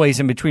hallways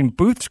in between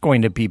booths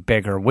going to be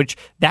bigger? Which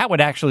that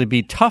would actually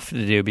be tough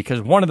to do,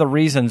 because one of the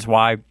reasons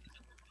why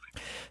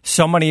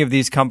so many of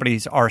these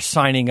companies are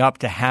signing up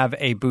to have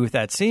a booth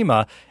at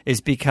SEMA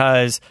is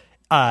because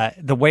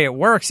the way it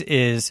works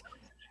is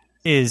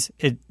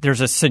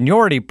there's a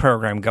seniority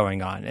program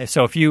going on.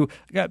 So if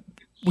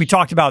we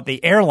talked about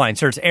the airlines.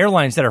 There's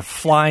airlines that are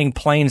flying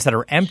planes that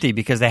are empty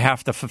because they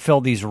have to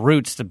fulfill these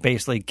routes to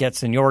basically get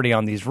seniority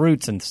on these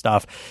routes and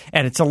stuff.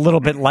 And it's a little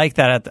bit like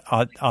that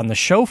on the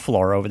show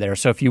floor over there.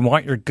 So if you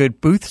want your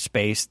good booth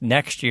space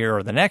next year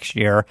or the next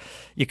year,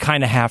 you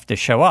kind of have to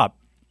show up.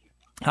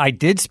 I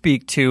did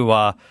speak to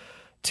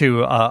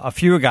a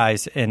few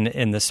guys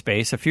in the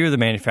space, a few of the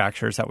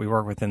manufacturers that we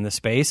work with in the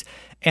space,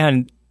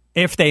 and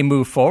if they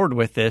move forward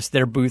with this,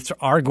 their booths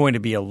are going to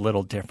be a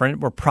little different.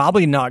 We're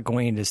probably not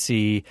going to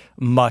see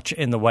much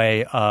in the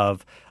way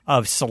of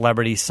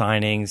celebrity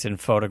signings and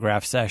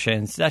photograph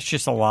sessions. That's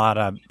just a lot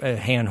of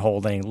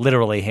hand-holding,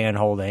 literally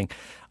hand-holding,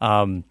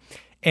 and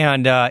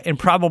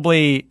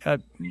probably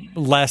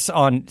less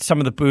on some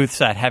of the booths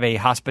that have a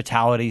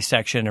hospitality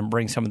section and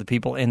bring some of the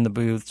people in the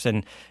booths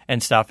and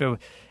stuff.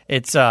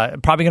 It's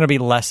probably going to be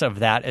less of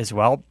that as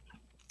well.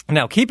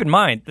 Now, keep in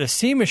mind, the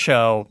SEMA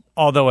show,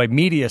 although a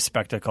media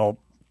spectacle,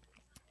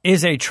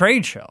 is a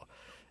trade show,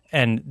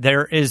 and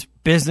there is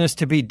business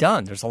to be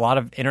done. There's a lot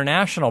of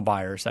international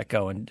buyers that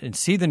go and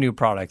see the new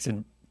products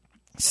and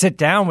sit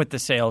down with the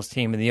sales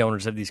team and the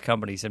owners of these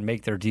companies and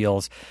make their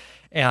deals.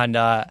 And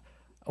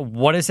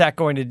what is that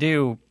going to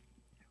do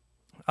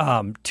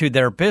to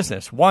their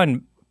business?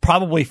 One,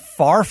 probably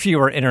far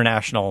fewer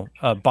international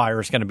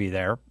buyers going to be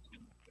there.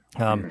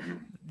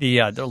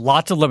 There are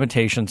lots of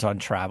limitations on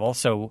travel,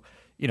 so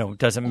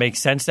does it make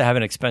sense to have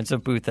an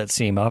expensive booth at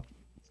SEMA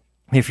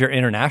if your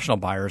international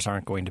buyers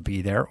aren't going to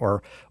be there,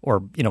 or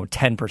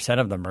 10%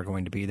 of them are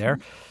going to be there,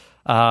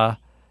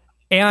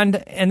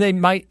 and they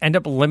might end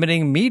up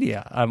limiting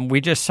media.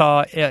 We just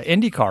saw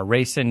IndyCar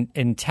race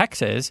in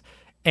Texas,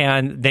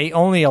 and they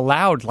only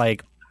allowed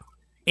like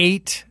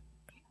 8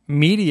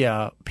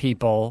 media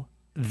people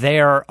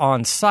there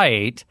on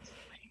site.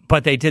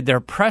 But they did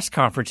their press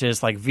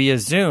conferences like via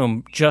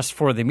Zoom just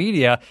for the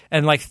media,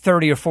 and like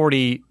 30 or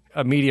 40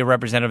 media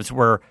representatives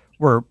were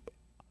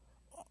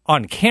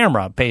on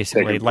camera,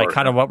 basically, like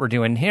kind of what we're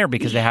doing here,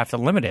 because they have to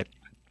limit it.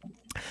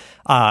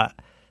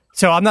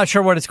 So I'm not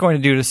sure what it's going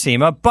to do to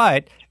SEMA,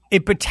 but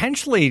it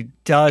potentially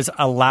does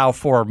allow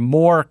for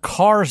more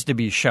cars to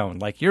be shown,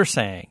 like you're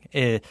saying,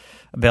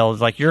 Bill.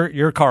 Like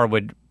your car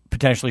would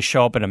potentially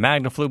show up in a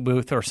MagnaFlu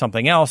booth or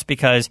something else,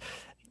 because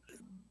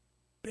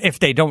if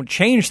they don't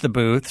change the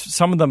booth,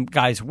 some of them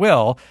guys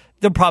will.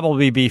 There'll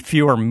probably be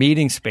fewer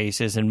meeting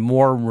spaces and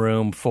more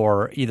room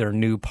for either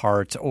new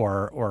parts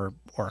or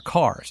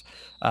cars.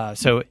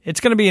 So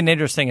it's going to be an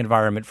interesting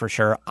environment for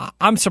sure.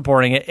 I'm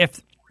supporting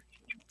it.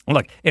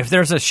 If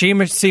there's a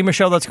SEMA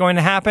show that's going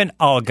to happen,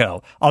 I'll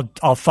go.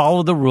 I'll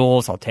follow the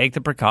rules. I'll take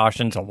the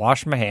precautions. I'll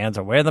wash my hands.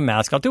 I'll wear the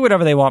mask. I'll do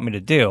whatever they want me to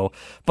do,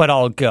 but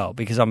I'll go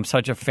because I'm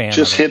such a fan.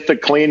 Just hit the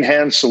Clean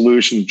Hands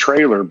Solution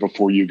trailer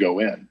before you go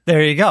in.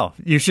 There you go.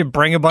 You should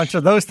bring a bunch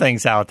of those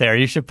things out there.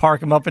 You should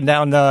park them up and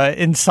down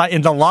inside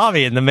in the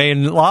lobby, in the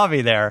main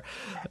lobby there.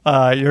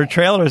 Your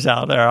trailer's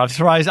out there. I'm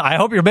surprised. I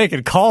hope you're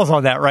making calls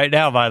on that right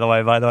now, by the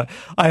way.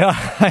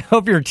 I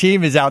hope your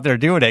team is out there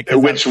doing it.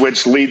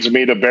 Which leads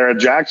me to Barrett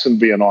Jackson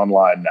being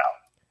online now.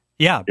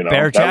 Yeah, you know,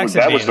 Barrett Jackson.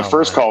 That was the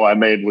first call I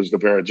made, was to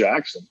Barrett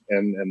Jackson,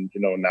 and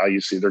you know, now you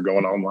see they're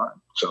going online.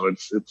 So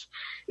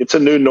it's a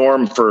new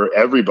norm for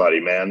everybody,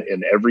 man,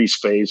 in every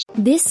space.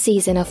 This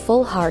season, a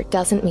full heart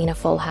doesn't mean a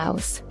full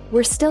house.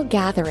 We're still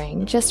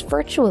gathering, just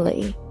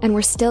virtually, and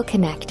we're still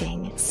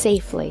connecting,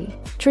 safely.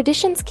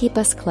 Traditions keep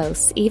us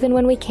close, even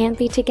when we can't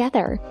be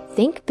together.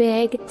 Think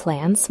big,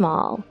 plan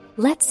small.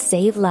 Let's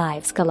save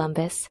lives,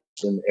 Columbus.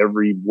 In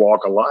every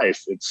walk of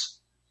life,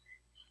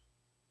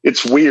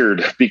 it's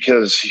weird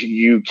because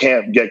you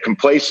can't get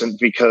complacent,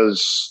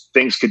 because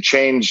things could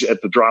change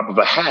at the drop of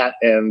a hat,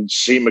 and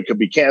SEMA could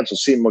be canceled.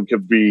 SEMA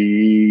could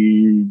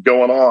be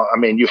going on. I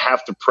mean, you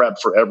have to prep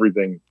for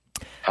everything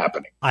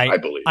happening, I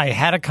believe. I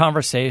had a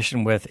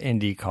conversation with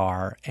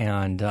IndyCar,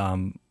 and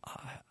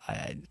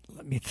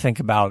let me think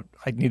about,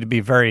 I need to be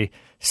very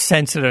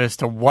sensitive as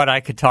to what I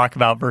could talk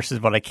about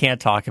versus what I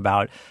can't talk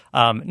about.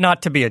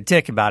 Not to be a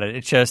dick about it.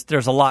 It's just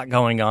there's a lot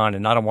going on,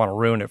 and I don't want to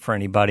ruin it for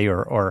anybody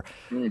or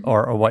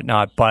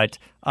whatnot. But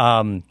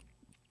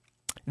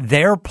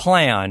their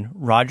plan,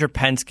 Roger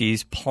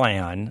Penske's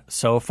plan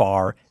so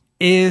far,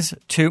 is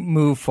to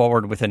move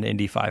forward with an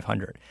Indy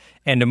 500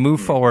 and to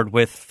move forward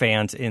with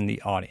fans in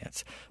the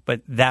audience.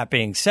 But that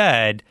being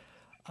said,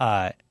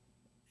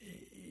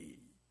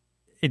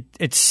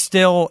 it's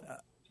still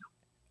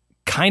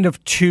kind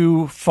of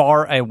too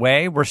far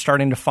away. We're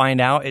starting to find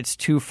out it's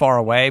too far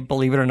away.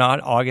 Believe it or not,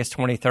 August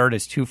 23rd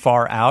is too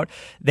far out.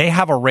 They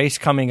have a race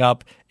coming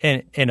up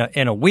in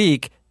a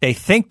week. They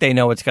think they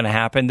know what's going to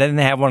happen. Then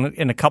they have one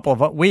in a couple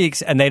of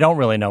weeks, and they don't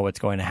really know what's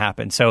going to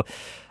happen. So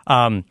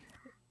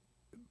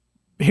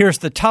here's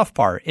the tough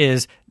part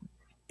is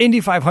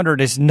Indy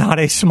 500 is not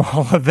a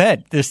small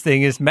event. This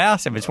thing is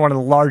massive. It's one of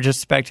the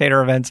largest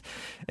spectator events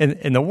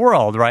in the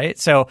world, right?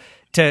 So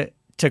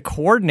to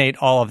coordinate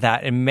all of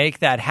that and make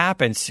that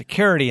happen,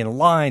 security and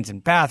lines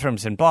and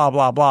bathrooms and blah,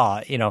 blah,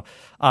 blah,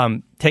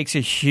 takes a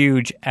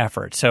huge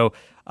effort. So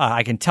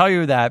I can tell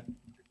you that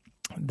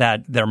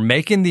they're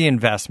making the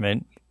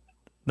investment,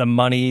 the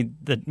money,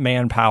 the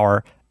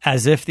manpower,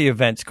 as if the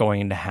event's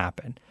going to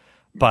happen.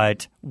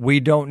 But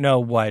we don't know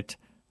what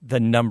the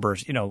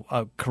numbers,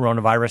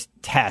 coronavirus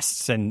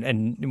tests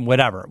and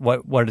whatever,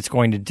 what it's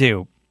going to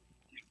do.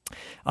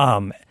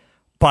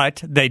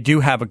 But they do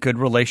have a good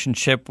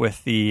relationship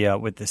with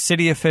the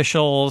city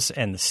officials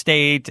and the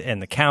state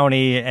and the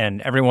county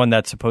and everyone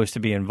that's supposed to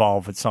be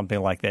involved with something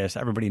like this.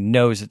 Everybody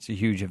knows it's a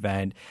huge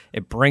event.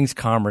 It brings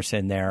commerce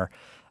in there.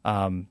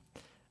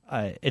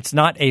 It's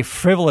not a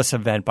frivolous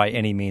event by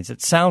any means.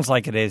 It sounds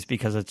like it is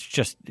because it's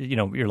just,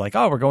 you're like,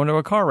 oh, we're going to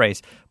a car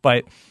race.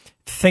 But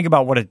think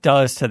about what it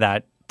does to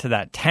that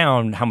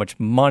town, how much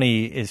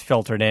money is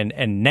filtered in.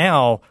 And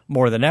now,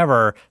 more than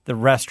ever, the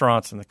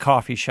restaurants and the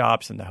coffee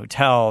shops and the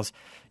hotels,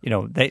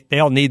 they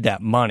all need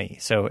that money.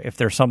 So if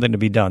there's something to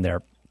be done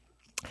there.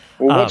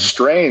 Well, what's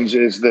strange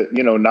is that,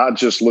 not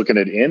just looking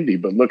at Indy,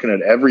 but looking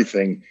at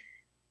everything,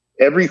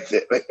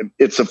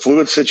 it's a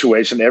fluid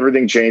situation.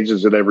 Everything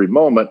changes at every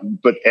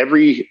moment, but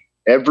every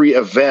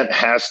event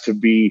has to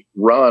be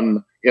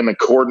run in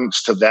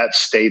accordance to that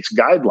state's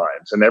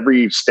guidelines. And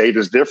every state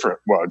is different.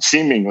 Well,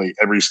 seemingly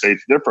every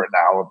state's different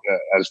now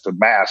as to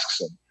masks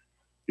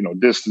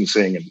and,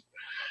 distancing. And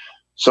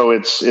so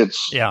it's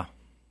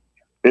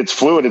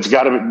fluid.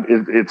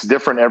 It's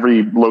different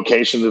every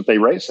location that they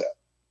race at.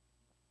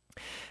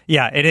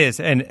 Yeah, it is.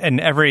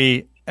 And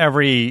every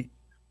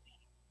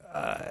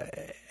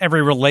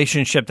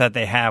relationship that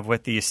they have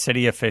with these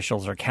city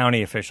officials or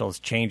county officials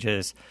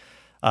changes,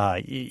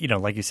 like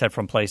you said,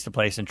 from place to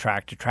place and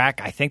track to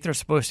track. I think there's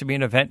supposed to be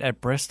an event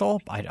at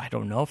Bristol. I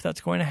don't know if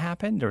that's going to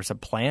happen. There's a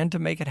plan to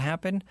make it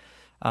happen.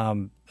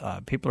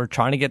 People are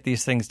trying to get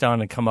these things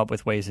done and come up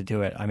with ways to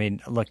do it. I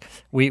mean, look,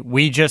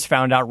 we just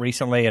found out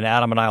recently, and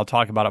Adam and I will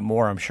talk about it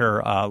more, I'm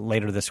sure,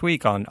 later this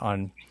week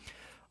on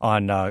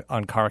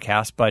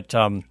CarCast. But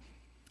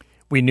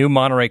we knew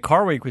Monterey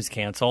Car Week was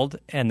canceled,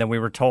 and then we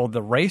were told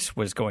the race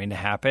was going to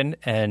happen,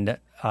 and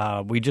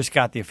we just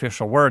got the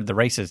official word the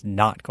race is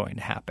not going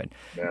to happen.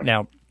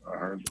 Yeah.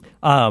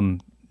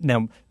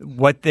 Now,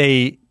 what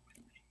they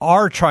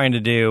are trying to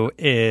do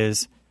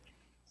is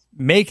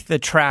make the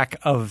track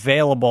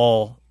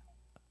available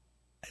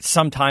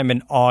sometime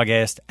in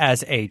August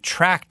as a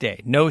track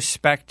day. No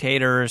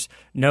spectators,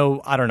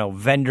 no,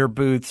 vendor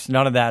booths,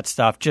 none of that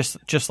stuff.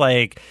 Just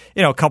like,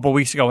 a couple of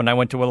weeks ago when I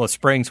went to Willow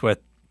Springs with,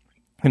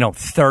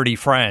 30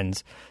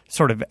 friends,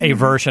 sort of a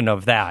version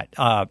of that.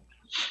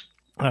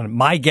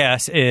 My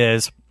guess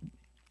is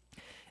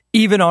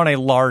even on a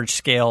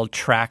large-scale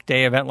track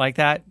day event like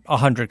that,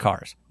 100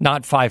 cars,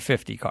 not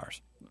 550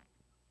 cars.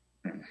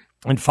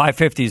 And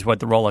 550 is what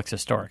the Rolex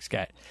Historics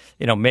get.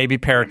 Maybe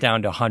pare it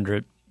down to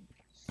 100,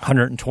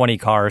 120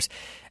 cars.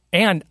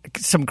 And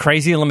some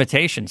crazy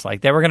limitations.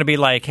 Like they were going to be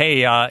like,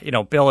 hey,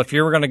 Bill, if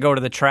you were going to go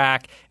to the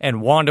track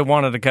and Wanda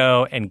wanted to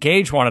go and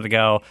Gage wanted to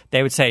go,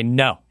 they would say,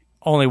 no,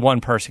 only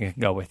one person can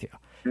go with you.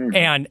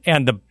 And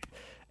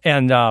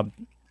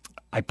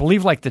I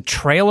believe like the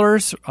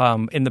trailers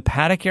in the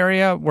paddock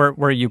area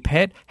where you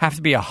pit have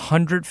to be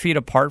 100 feet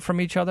apart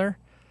from each other.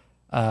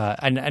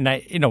 And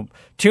I,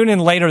 tune in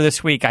later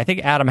this week. I think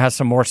Adam has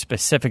some more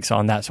specifics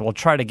on that, so we'll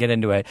try to get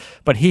into it.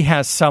 But he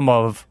has some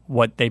of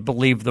what they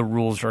believe the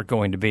rules are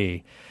going to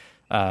be.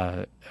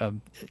 So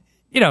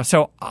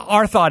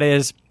our thought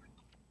is,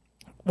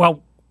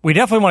 well, we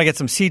definitely want to get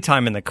some seat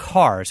time in the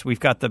cars. We've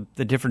got the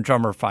different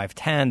drummer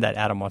 510 that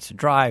Adam wants to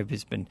drive.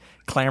 He's been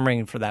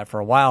clamoring for that for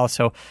a while.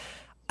 So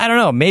I don't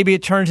know. Maybe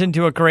it turns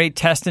into a great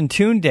test and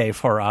tune day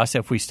for us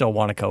if we still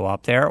want to go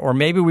up there. Or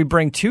maybe we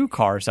bring 2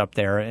 cars up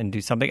there and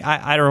do something.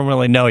 I don't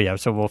really know yet,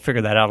 so we'll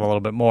figure that out a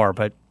little bit more.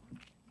 But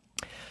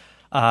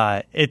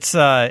it's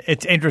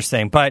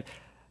interesting. But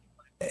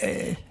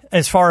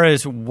as far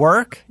as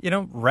work,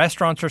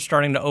 restaurants are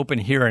starting to open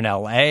here in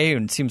L.A.,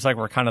 and it seems like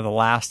we're kind of the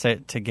last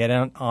to get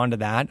onto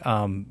that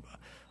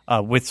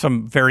with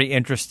some very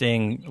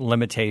interesting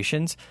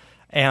limitations.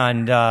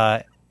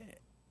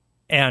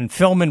 And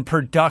film and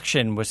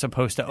production was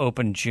supposed to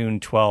open June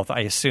 12th,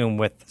 I assume,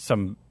 with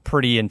some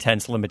pretty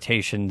intense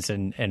limitations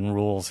and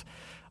rules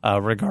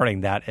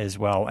regarding that as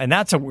well. And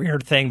that's a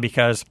weird thing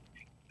because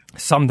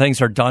some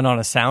things are done on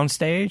a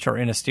soundstage or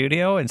in a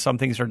studio, and some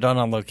things are done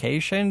on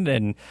location,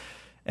 and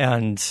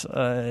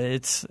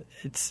it's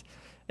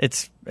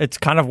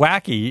kind of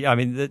wacky. I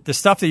mean, the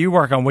stuff that you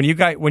work on when you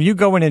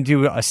go in and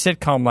do a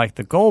sitcom like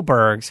the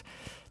Goldbergs,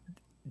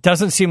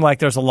 doesn't seem like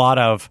there's a lot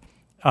of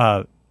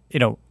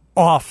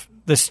off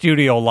the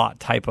studio lot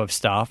type of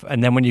stuff.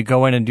 And then when you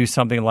go in and do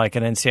something like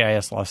an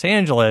NCIS Los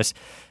Angeles,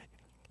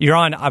 you're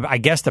on, I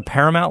guess, the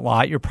Paramount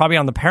lot. You're probably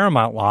on the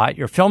Paramount lot.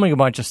 You're filming a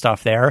bunch of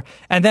stuff there.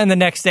 And then the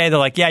next day they're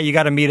like, yeah, you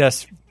got to meet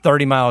us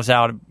 30 miles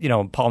out,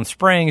 Palm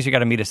Springs. You got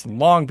to meet us in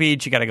Long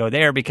Beach. You got to go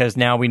there because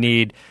now we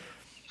need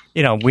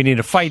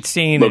a fight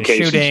scene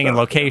location and shooting stuff, and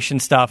location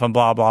stuff and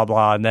blah, blah,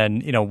 blah. And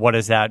then, what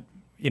is that?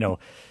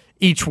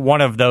 Each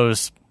one of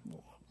those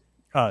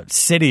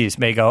cities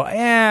may go,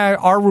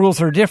 our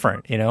rules are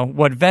different.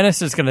 What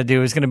Venice is going to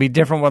do is going to be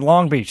different what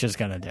Long Beach is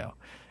going to do.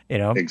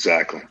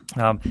 Exactly.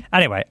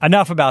 Anyway,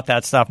 enough about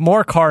that stuff.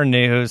 More car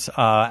news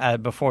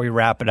before we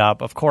wrap it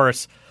up. Of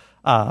course,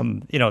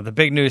 the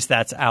big news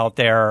that's out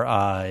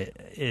there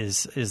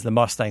is the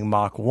Mustang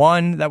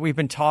Mach-1 that we've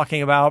been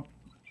talking about.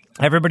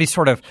 Everybody's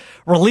sort of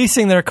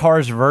releasing their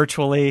cars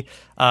virtually.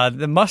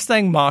 The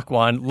Mustang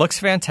Mach-1 looks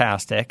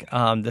fantastic.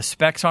 The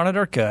specs on it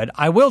are good.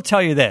 I will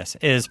tell you this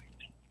is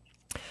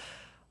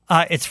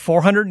it's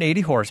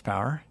 480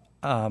 horsepower.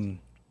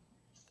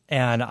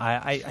 And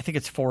I think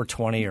it's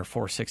 420 or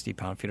 460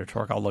 pound-feet of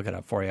torque. I'll look it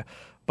up for you.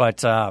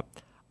 But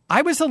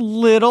I was a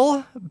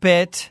little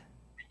bit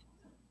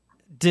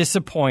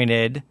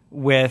disappointed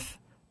with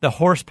the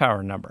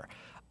horsepower number.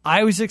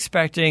 I was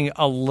expecting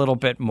a little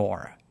bit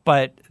more.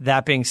 But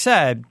that being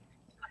said,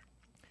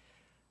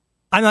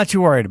 I'm not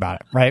too worried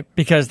about it, right?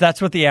 Because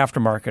that's what the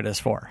aftermarket is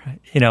for.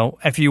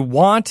 If you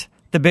want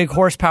the big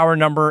horsepower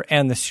number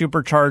and the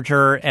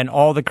supercharger and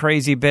all the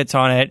crazy bits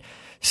on it,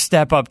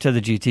 step up to the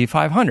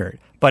GT500.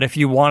 But if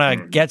you want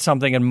to get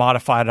something and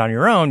modify it on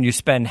your own, you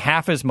spend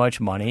half as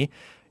much money,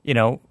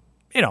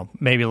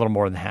 maybe a little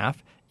more than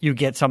half. You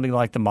get something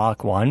like the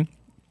Mach-1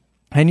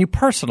 and you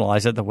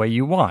personalize it the way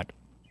you want.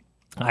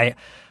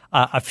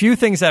 A few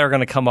things that are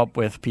going to come up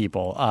with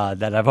people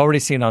that I've already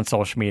seen on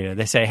social media.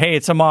 They say, hey,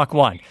 it's a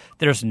Mach-1.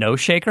 There's no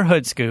shaker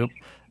hood scoop.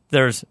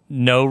 There's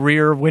no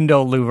rear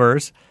window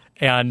louvers.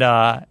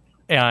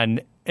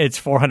 And it's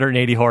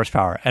 480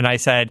 horsepower. And I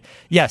said,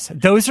 yes,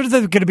 those are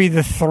going to be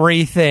the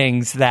 3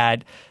 things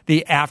that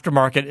the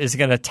aftermarket is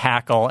going to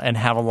tackle and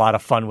have a lot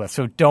of fun with.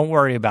 So don't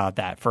worry about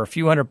that. For a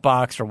few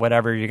 $100 or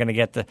whatever, you're going to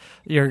get the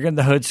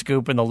hood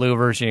scoop and the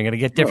louvers. And you're going to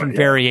get different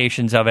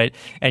variations of it,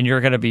 and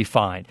you're going to be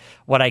fine.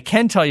 What I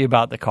can tell you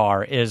about the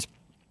car is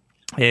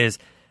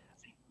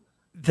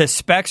the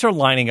specs are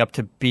lining up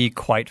to be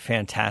quite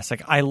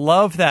fantastic. I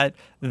love that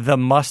the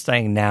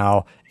Mustang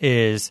now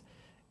is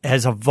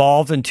has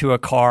evolved into a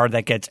car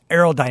that gets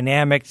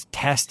aerodynamics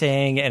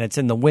testing, and it's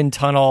in the wind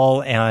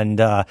tunnel, and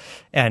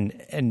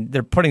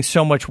they're putting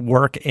so much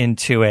work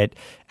into it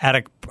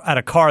at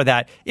a car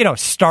that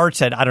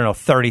starts at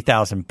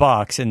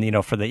 $30,000,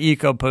 and for the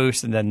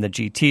EcoBoost, and then the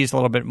GT's a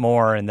little bit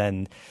more, and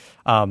then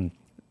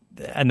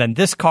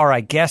this car,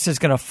 I guess, is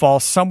going to fall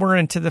somewhere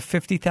into the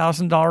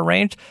 $50,000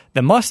 range.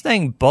 The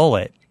Mustang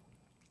Bullitt,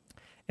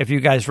 if you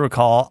guys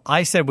recall,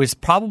 I said was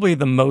probably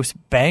the most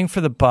bang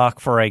for the buck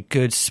for a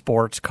good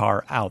sports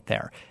car out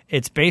there.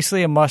 It's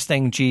basically a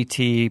Mustang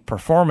GT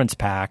performance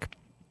pack,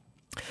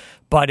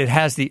 but it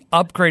has the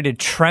upgraded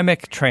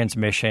Tremec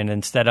transmission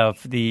instead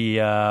of the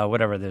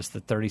whatever it is, the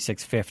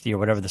 3650 or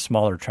whatever the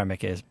smaller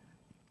Tremec is,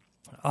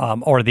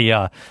 or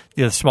the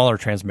smaller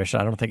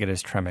transmission. I don't think it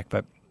is Tremec,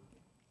 but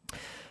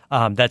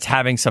that's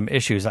having some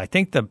issues. I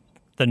think the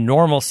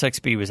normal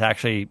 6-speed was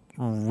actually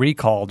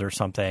recalled or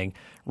something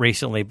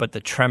recently, but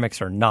the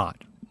Tremecs are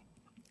not.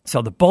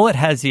 So the Bullitt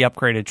has the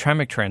upgraded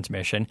Tremec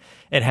transmission.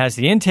 It has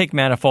the intake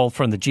manifold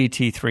from the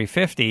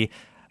GT350,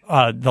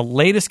 the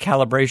latest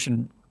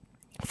calibration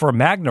for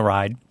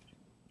MagneRide,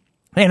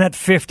 and at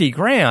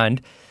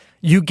 $50,000,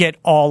 you get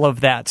all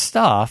of that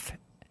stuff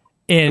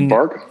in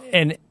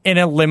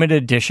a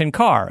limited edition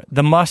car.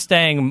 The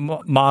Mustang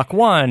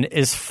Mach-1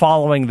 is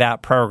following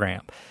that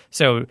program.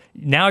 So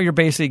now you're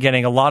basically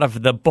getting a lot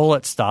of the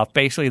Bullitt stuff,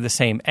 basically the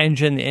same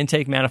engine, the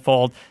intake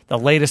manifold, the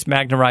latest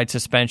MagneRide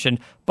suspension,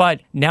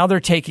 but now they're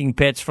taking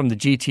bits from the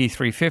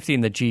GT350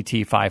 and the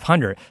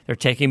GT500. They're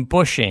taking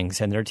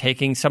bushings, and they're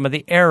taking some of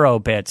the aero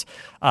bits,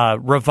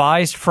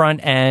 revised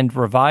front end,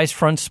 revised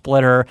front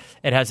splitter.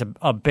 It has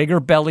a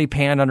bigger belly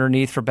pan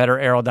underneath for better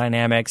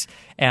aerodynamics,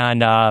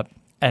 and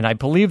I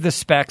believe the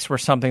specs were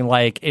something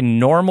like in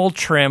normal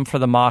trim for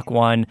the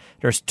Mach-1,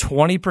 there's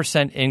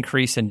 20%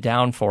 increase in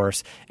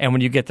downforce. And when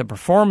you get the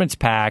performance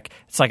pack,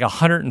 it's like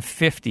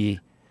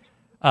 150%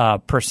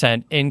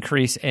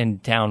 increase in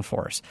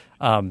downforce.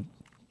 And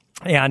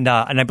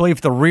I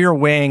believe the rear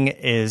wing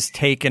is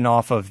taken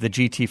off of the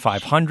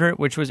GT500,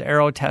 which was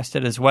aero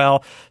tested as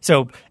well.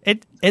 So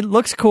it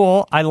looks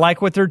cool. I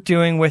like what they're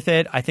doing with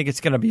it. I think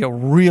it's going to be a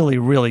really,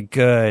 really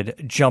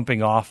good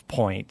jumping off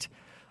point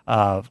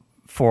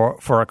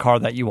for a car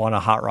that you want to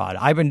hot rod.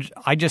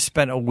 I just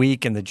spent a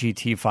week in the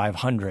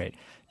GT500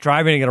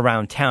 driving it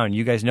around town.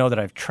 You guys know that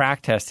I've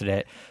track tested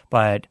it,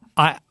 but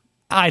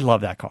I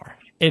love that car.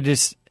 It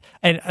is,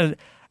 and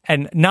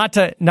not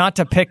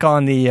to pick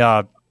on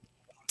the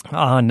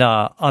on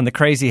the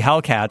crazy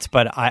Hellcats,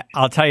 but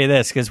I'll tell you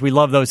this, because we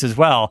love those as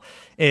well.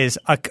 Is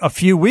a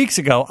few weeks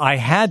ago I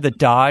had the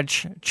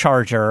Dodge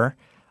Charger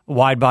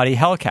wide body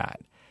Hellcat,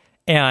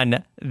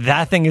 and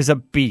that thing is a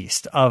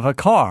beast of a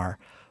car,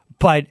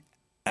 but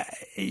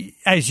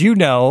as you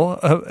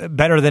know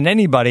better than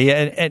anybody,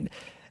 and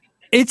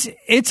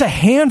it's a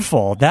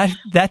handful.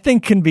 That thing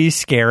can be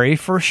scary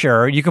for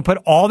sure. You can put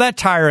all that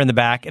tire in the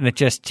back, and it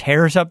just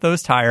tears up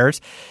those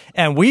tires.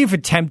 And we've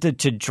attempted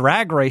to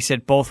drag race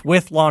it both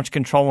with launch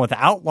control and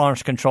without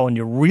launch control, and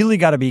you really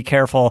got to be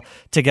careful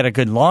to get a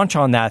good launch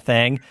on that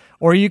thing.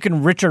 Or you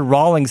can Richard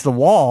Rawlings the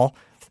wall.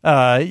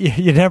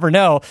 You never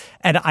know.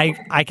 And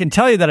I can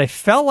tell you that I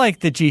felt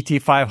like the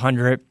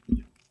GT500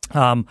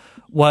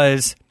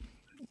 was,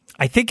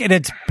 I think in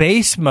its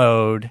base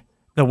mode,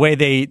 the way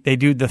they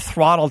do the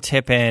throttle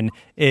tip in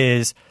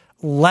is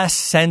less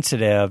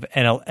sensitive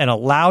and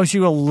allows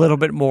you a little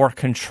bit more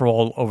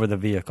control over the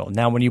vehicle.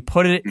 Now, when you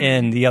put it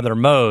in the other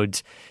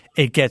modes,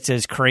 it gets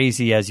as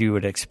crazy as you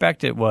would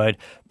expect it would,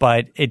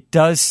 but it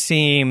does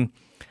seem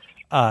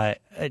a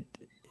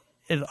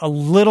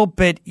little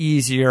bit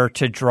easier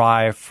to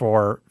drive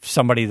for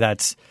somebody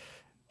that's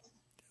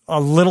a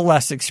little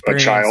less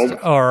experienced,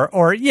 or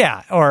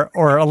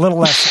a little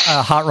less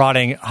hot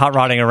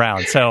rodding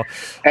around. So,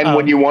 and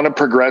when you want to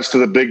progress to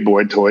the big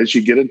boy toys,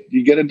 you get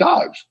a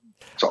Dodge.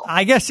 So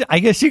I guess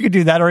you could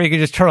do that, or you could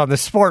just turn on the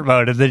sport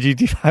mode of the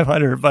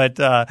GT500. But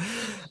the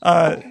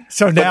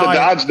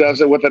Dodge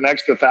does it with an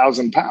extra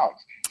 1,000 pounds.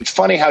 It's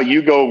funny how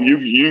you go,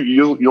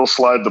 you'll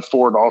slide the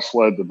Ford, I'll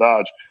slide the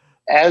Dodge.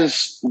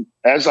 As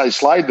I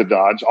slide the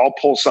Dodge, I'll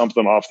pull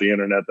something off the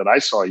internet that I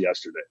saw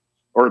yesterday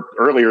or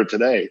earlier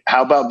today.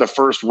 How about the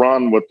first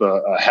run with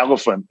the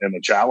elephant and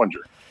the Challenger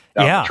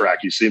down the track?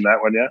 You seen that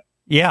one yet?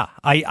 Yeah,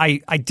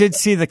 I did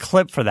see the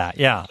clip for that.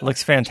 Yeah, it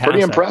looks fantastic.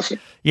 Pretty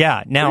impressive.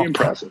 Yeah, now pretty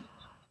impressive.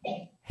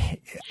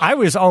 I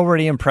was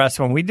already impressed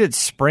when we did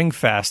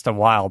Springfest a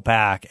while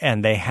back,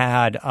 and they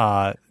had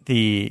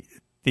the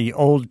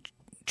old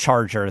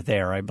Charger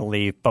there, I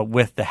believe, but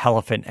with the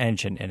Elephant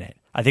engine in it.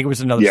 I think it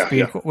was another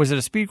Was it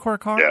a Speed Core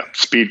car? Yeah,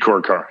 Speed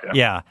Core car.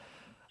 Yeah.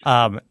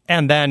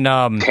 And then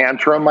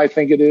Tantrum, I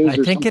think it is.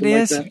 I think it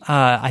is. Like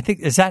I think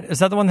is that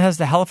the one that has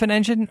the Elephant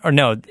engine, or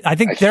no? I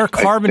think their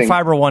carbon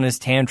fiber one is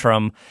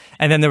Tantrum,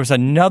 and then there was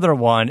another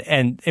one,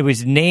 and it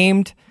was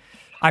named.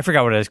 I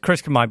forgot what it is.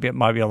 Chris might be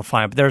able to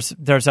find it. But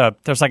there's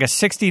like a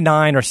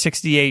 69 or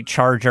 68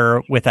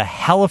 Charger with a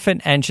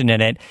Elephant engine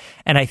in it,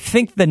 and I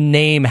think the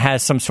name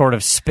has some sort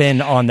of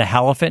spin on the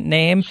Elephant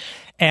name.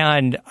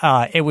 and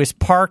it was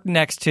parked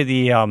next to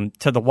the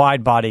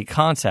wide body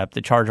concept,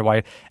 the Charger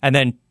wide, and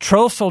then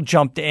Trossel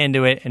jumped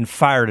into it and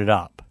fired it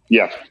up.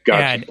 Yeah,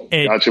 gotcha.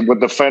 Gotcha. With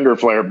the fender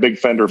flare, big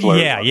fender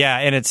flare. Yeah,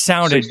 and it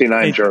sounded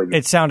 69 Charger.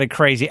 It sounded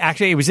crazy.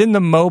 Actually, it was in the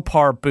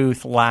Mopar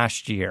booth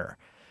last year,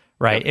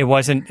 right? It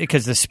wasn't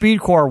because the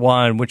Speedcore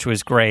one, which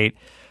was great.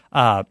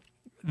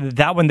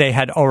 That one they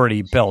had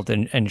already built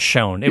and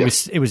shown. It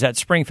was at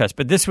Springfest,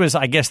 but this was,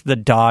 I guess, the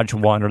Dodge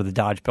one or the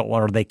Dodge built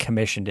one, or they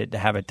commissioned it to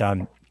have it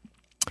done.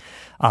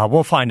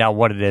 We'll find out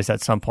what it is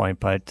at some point.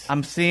 But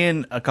I'm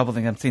seeing a couple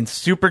things. I'm seeing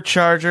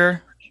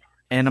Supercharger,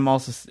 and I'm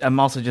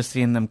also just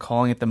seeing them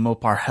calling it the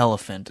Mopar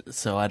Elephant.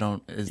 So I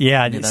don't.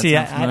 I don't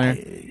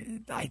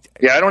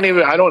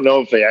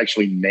know if they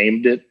actually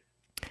named it.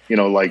 You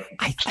know, like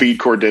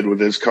Speedcore did with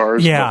his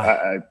cars.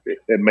 Yeah,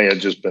 it may have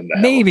just been that.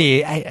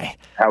 Maybe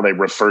how they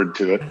referred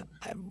to it.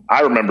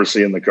 I remember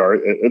seeing the car.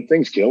 It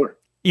thing's killer.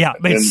 Yeah,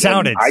 but it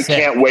sounded. I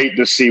can't wait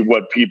to see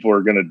what people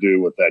are going to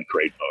do with that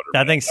crate motor.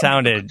 That thing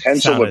sounded. The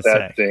potential with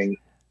that sick. Thing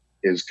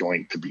is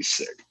going to be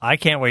sick. I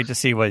can't wait to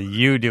see what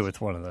you do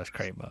with one of those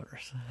crate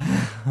motors.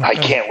 I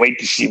can't wait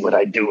to see what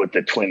I do with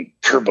the twin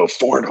turbo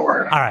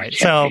 4-door. All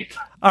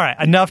right,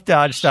 enough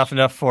Dodge stuff,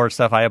 enough Ford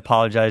stuff. I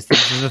apologize.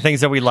 These are the things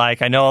that we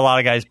like. I know a lot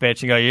of guys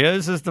bitch and go, "Yeah,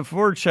 this is the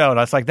Ford show," and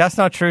I was like, "That's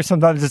not true.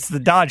 Sometimes it's the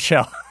Dodge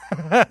show."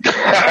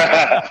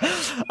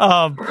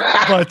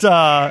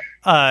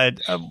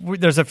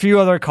 There's a few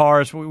other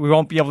cars. We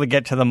won't be able to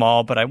get to them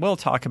all, but I will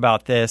talk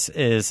about this.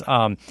 Is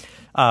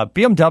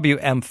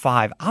BMW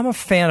M5. I'm a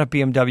fan of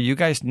BMW. You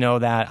guys know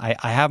that.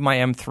 I have my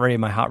M3,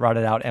 my hot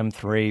rodded out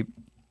M3.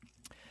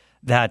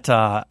 That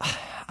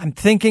I'm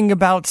thinking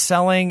about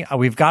selling.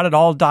 We've got it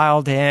all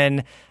dialed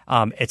in.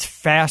 It's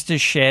fast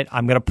as shit.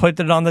 I'm going to put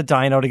it on the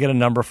dyno to get a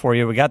number for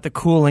you. We got the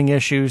cooling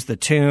issues, the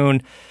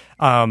tune.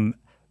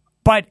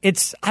 But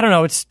it's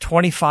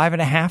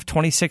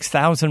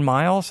 26,000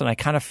 miles. And I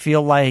kind of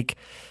feel like,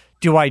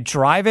 do I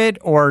drive it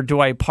or do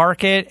I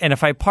park it? And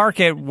if I park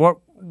it, what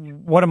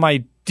am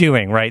I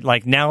doing, right?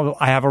 Like now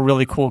I have a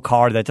really cool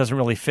car that doesn't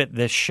really fit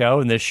this show.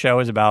 And this show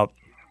is about,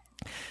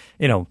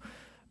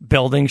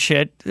 building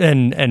shit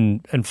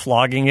and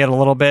flogging it a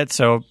little bit.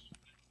 So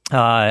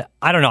I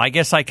don't know. I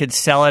guess I could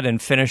sell it and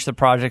finish the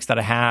projects that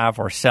I have,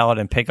 or sell it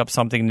and pick up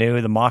something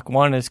new. The Mach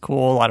 1 is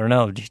cool. I don't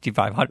know,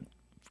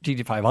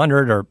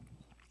 GT500 or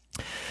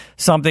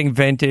something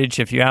vintage.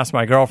 If you ask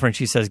my girlfriend,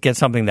 she says, get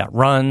something that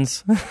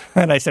runs.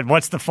 And I said,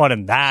 what's the fun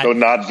in that? So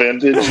not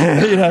vintage?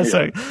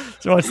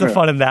 So what's the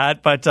fun in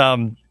that? But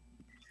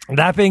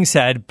that being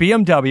said,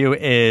 BMW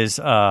is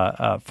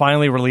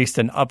finally released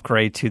an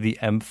upgrade to the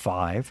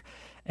M5.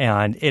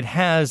 And it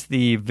has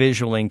the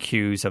visual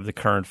cues of the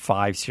current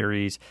 5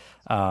 Series.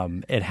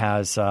 It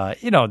has,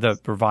 the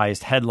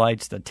revised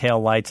headlights, the tail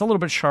lights, a little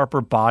bit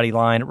sharper body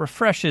line. It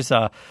refreshes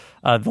the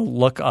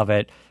look of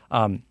it.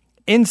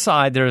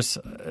 Inside, there's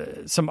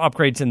some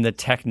upgrades in the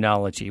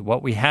technology.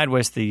 What we had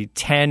was the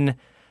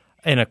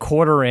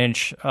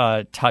 10.25-inch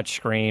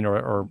touchscreen,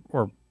 or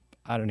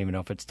I don't even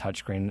know if it's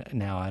touchscreen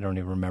now. I don't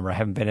even remember. I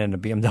haven't been in a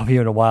BMW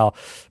in a while.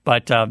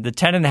 But the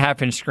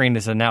 10.5-inch screen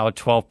is now a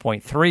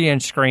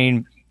 12.3-inch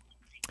screen.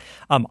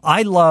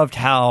 I loved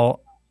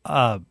how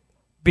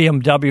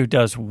BMW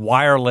does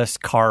wireless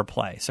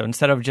CarPlay. So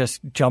instead of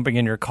just jumping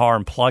in your car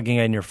and plugging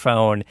in your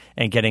phone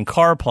and getting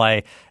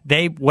CarPlay,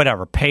 they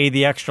pay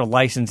the extra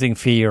licensing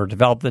fee or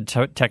develop the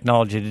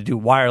technology to do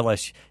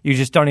wireless. You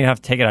just don't even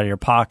have to take it out of your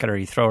pocket, or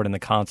you throw it in the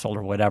console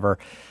or whatever.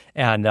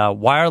 And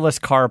wireless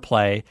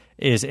CarPlay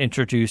is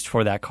introduced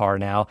for that car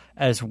now,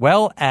 as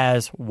well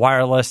as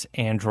wireless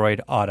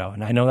Android Auto.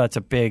 And I know that's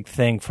a big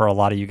thing for a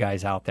lot of you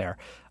guys out there.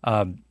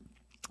 On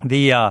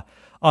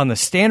the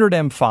standard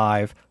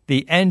M5,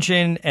 the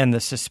engine and the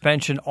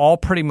suspension all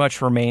pretty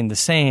much remain the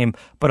same,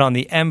 but on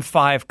the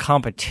M5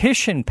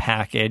 competition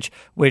package,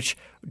 which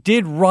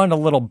did run a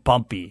little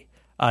bumpy,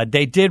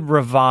 they did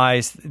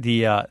revise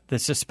the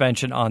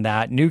suspension on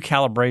that, new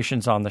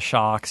calibrations on the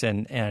shocks,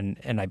 and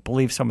I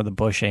believe some of the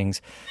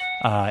bushings,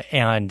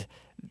 and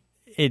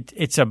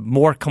it's a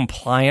more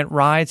compliant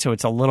ride, so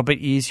it's a little bit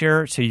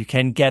easier. So you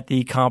can get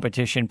the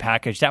competition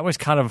package. That was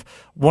kind of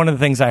one of the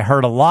things I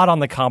heard a lot on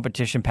the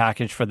competition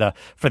package for the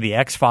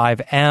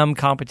X5M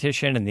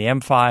competition, and the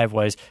M5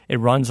 was it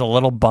runs a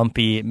little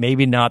bumpy,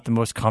 maybe not the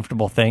most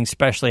comfortable thing,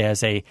 especially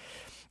as a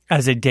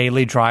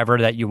daily driver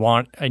that you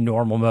want a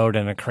normal mode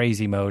and a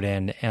crazy mode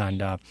in.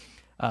 And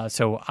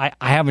so I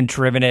haven't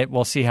driven it.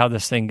 We'll see how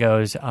this thing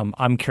goes.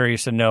 I'm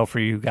curious to know, for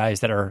you guys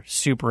that are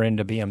super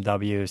into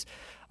BMWs,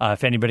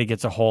 if anybody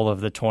gets a hold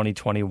of the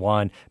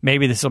 2021,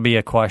 maybe this will be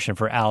a question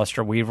for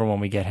Alistair Weaver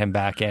when we get him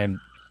back in,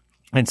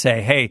 and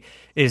say, hey,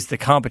 is the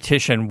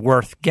competition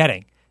worth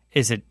getting?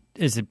 Is it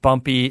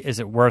bumpy? Is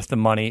it worth the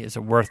money? Is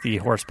it worth the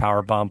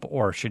horsepower bump,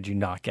 or should you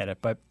not get it?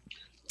 But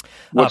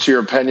what's your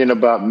opinion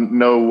about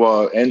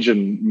no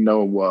engine,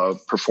 no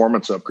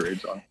performance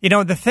upgrades on?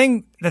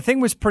 The thing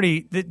was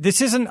pretty.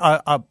 This isn't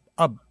a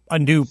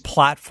new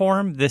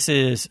platform. This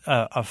is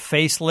a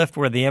facelift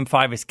where the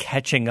M5 is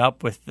catching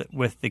up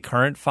with the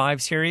current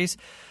 5 Series.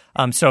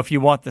 So if you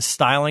want the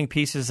styling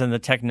pieces and the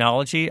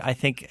technology, I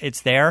think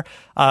it's there.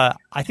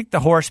 I think the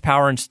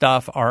horsepower and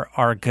stuff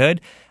are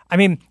good. I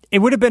mean, it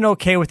would have been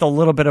okay with a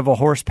little bit of a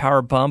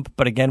horsepower bump,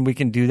 but again, we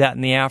can do that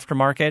in the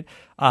aftermarket.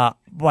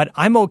 But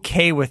I'm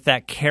okay with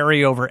that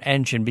carryover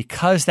engine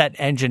because that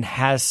engine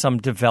has some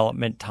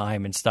development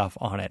time and stuff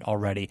on it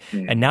already.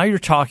 And now you're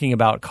talking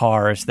about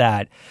cars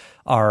that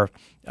are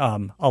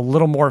a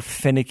little more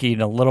finicky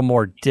and a little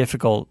more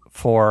difficult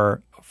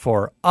for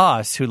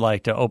us who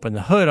like to open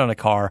the hood on a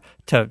car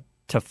to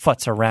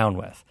futz around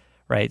with,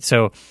 right?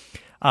 So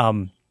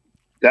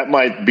that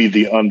might be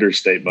the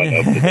understatement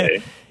of the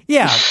day.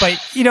 Yeah, but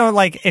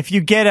like if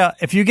you get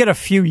a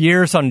few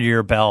years under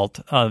your belt,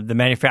 the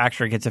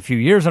manufacturer gets a few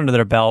years under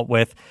their belt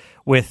with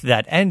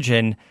that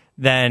engine,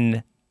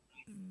 then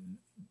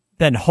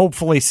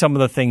hopefully some of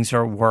the things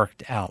are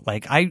worked out.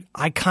 Like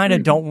I kind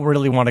of don't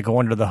really want to go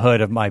under the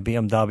hood of my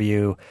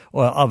BMW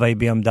or of a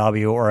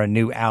BMW or a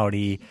new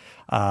Audi,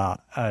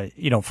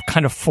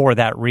 kind of for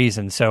that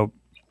reason. So,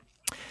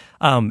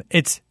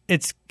 it's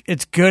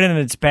good and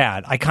it's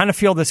bad. I kind of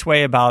feel this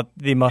way about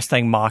the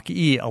Mustang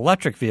Mach-E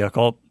electric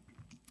vehicle.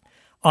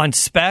 On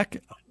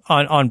spec,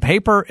 on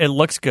paper, it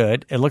looks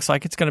good. It looks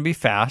like it's going to be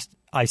fast.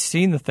 I've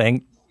seen the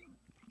thing.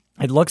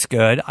 It looks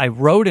good. I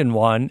rode in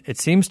one. It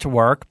seems to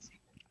work.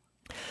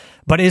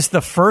 But is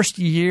the first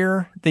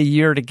year the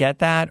year to get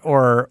that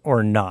or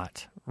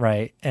not,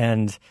 right?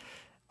 And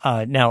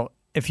now,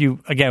 if you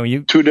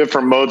two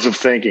different modes of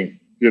thinking,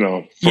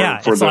 for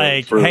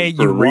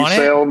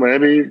resale,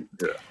 maybe.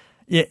 Yeah.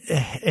 Yeah,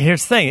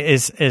 here's the thing: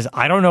 is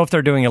I don't know if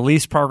they're doing a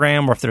lease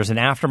program or if there's an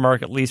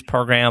aftermarket lease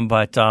program,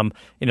 but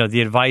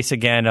the advice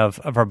again of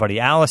our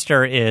buddy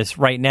Alistair is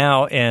right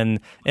now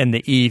in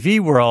the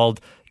EV world,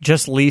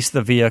 just lease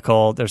the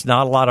vehicle. There's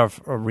not a lot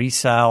of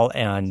resale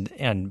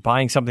and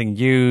buying something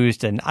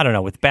used, and I don't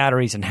know, with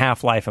batteries and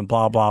half-life and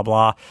blah blah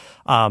blah.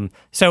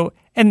 So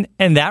in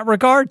that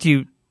regard,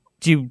 do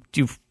you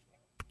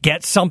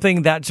get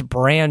something that's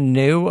brand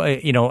new,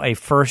 a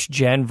first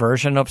gen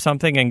version of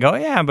something, and go,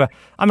 yeah, but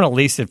I'm going to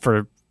lease it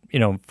for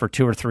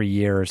 2 or 3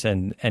 years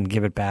and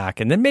give it back,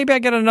 and then maybe I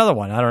get another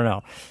one. I don't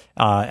know,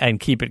 and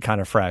keep it kind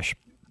of fresh.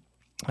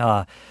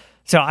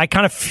 So I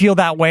kind of feel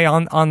that way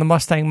on the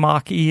Mustang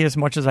Mach-E as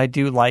much as I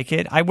do like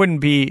it. I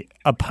wouldn't be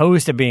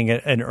opposed to being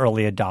an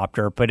early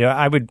adopter, but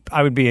I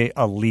would be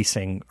a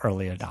leasing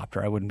early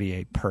adopter. I wouldn't be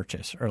a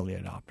purchase early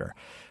adopter.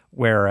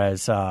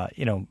 Whereas,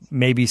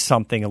 maybe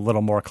something a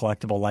little more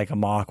collectible like a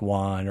Mach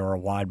 1 or a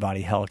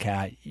wide-body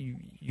Hellcat,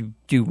 you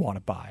do want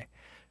to buy,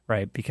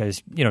 right?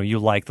 Because, you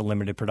like the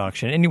limited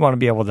production and you want to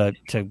be able to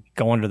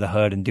go under the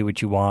hood and do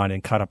what you want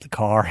and cut up the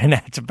car and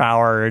add some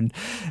power and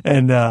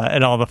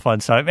all the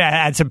fun stuff.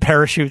 Add some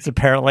parachutes,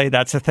 apparently.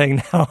 That's a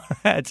thing now.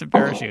 Add some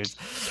parachutes.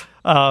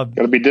 Got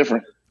to be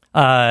different.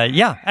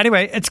 Yeah.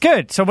 Anyway, it's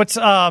good. So what's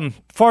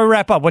before we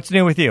wrap up, what's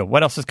new with you?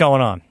 What else is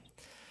going on?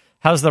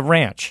 How's the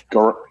ranch?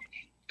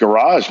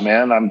 Garage,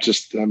 man. I'm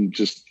just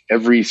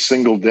every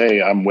single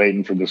day I'm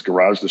waiting for this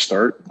garage to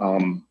start.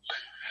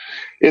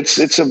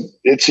 It's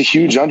a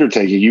huge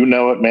undertaking. You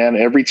know it, man.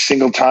 Every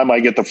single time I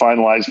get the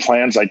finalized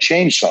plans, I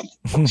change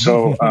something.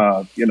 So,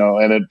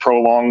 and it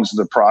prolongs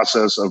the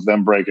process of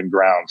them breaking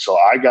ground. So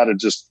I got to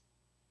just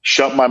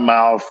shut my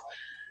mouth.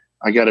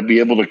 I got to be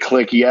able to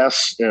click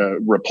yes,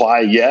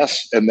 reply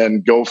yes, and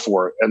then go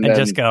for it. And then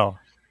just go.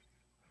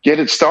 Get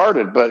it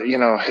started. But,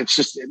 it's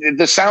just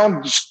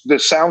the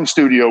sound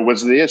studio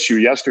was the issue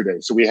yesterday.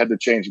 So we had to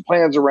change the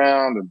plans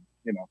around and,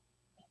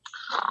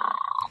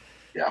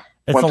 yeah,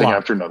 it's one thing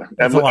after another.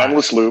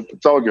 Endless loop.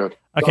 It's all good.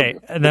 Okay.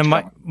 And then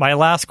my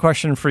last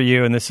question for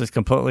you, and this is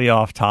completely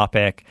off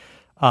topic.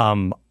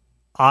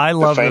 I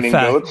love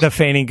the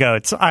fainting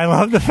goats. I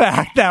love the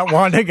fact that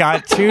Wanda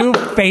got 2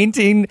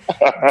 fainting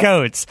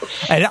goats.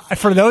 And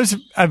for those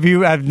of you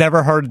who have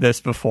never heard this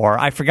before,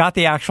 I forgot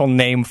the actual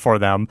name for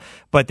them,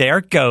 but they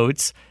are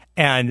goats,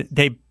 and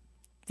they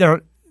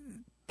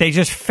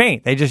just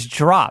faint. They just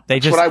drop.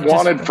 That's what I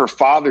wanted for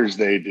Father's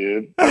Day,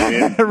 dude. I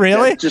mean,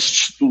 really?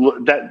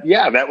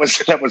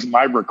 That was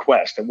my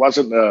request. It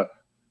wasn't a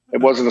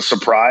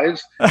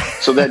surprise.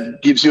 So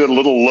that gives you a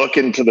little look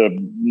into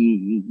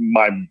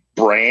my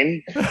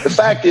brain. The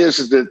fact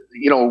is that,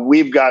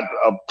 we've got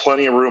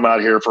plenty of room out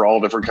here for all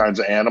different kinds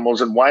of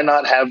animals, and why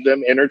not have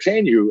them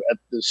entertain you at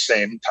the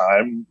same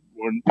time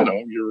when,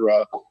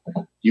 you're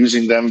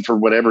using them for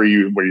whether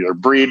you're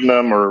breeding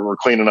them or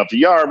cleaning up the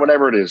yard,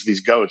 whatever it is.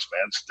 These goats,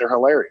 man, they're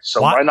hilarious.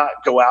 So why not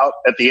go out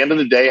at the end of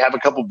the day, have a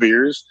couple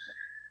beers,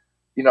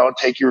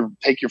 take your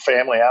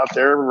family out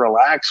there,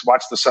 relax,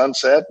 watch the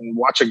sunset, and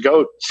watch a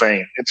goat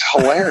faint. It's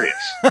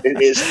hilarious. It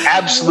is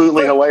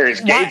absolutely hilarious.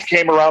 Gage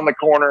came around the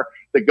corner,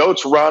 the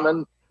goat's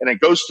running, and it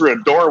goes through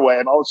a doorway,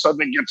 and all of a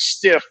sudden it gets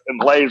stiff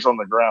and lays on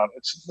the ground.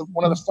 It's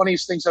one of the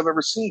funniest things I've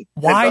ever seen.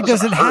 Why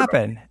does it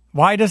happen?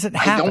 Why does it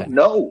happen? I don't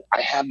know.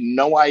 I have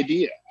no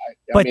idea.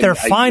 But they're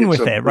fine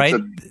with it, right?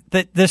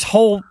 This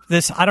whole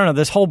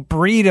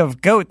breed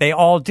of goat, they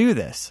all do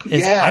this.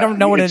 I don't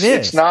know what it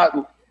is. It's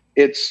not.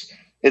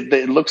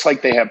 It looks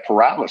like they have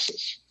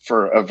paralysis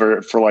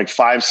for like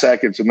 5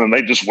 seconds, and then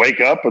they just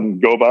wake up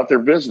and go about their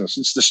business.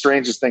 It's the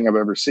strangest thing I've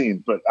ever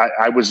seen, but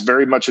I was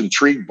very much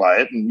intrigued by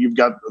it. And you've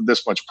got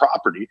this much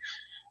property.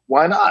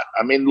 Why not?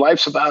 I mean,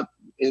 life's about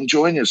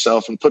enjoying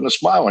yourself and putting a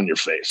smile on your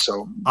face.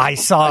 So I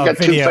got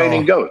two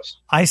fainting goats.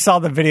 I saw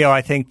the video.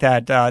 I think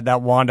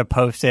that Wanda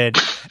posted,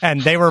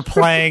 and they were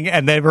playing,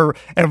 and one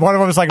of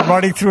them was like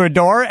running through a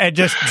door and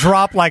just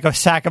dropped like a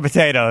sack of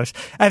potatoes.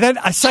 And then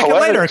a second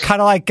later, it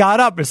kind of like got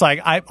up. It's like,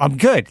 I'm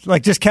good.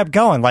 Like just kept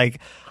going. Like,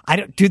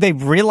 do they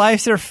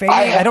realize they're failing?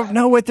 I don't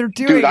know what they're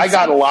doing. Dude, I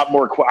got a lot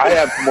more. I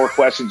have more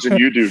questions than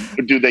you do.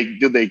 Do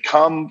they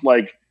come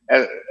like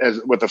as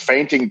with a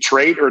fainting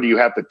trait, or do you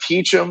have to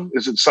teach them?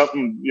 Is it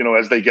something,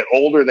 as they get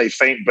older, they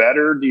faint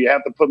better? Do you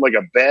have to put like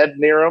a bed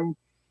near them,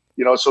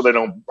 so they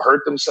don't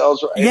hurt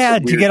themselves? Yeah.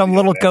 Do you get them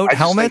little goat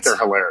helmets? I just think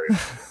they're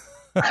hilarious.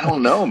 I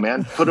don't know,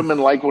 man. Put them in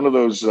like one of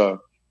those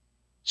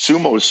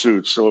sumo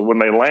suits. So when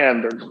they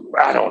land,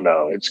 I don't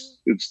know. It's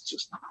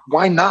just,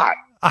 why not?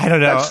 I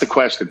don't know. That's the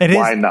question.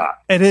 Why not?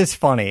 It is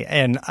funny.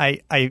 And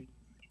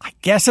I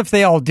guess if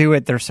they all do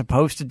it, they're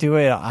supposed to do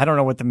it. I don't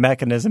know what the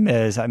mechanism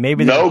is.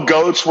 Maybe no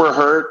goats were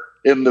hurt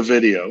in the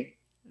video.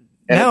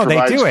 And no, it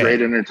provides they do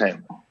great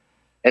entertainment.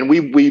 And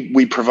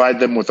we provide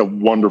them with a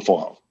wonderful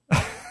home.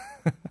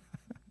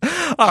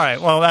 All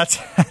right, well that's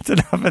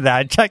enough of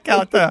that. Check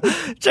out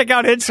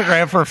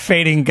Instagram for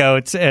fading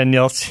goats, and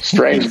you'll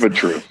strange but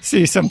true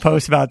see some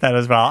posts about that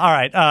as well. All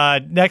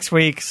right, next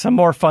week some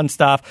more fun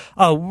stuff.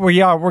 We're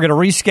going to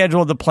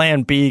reschedule the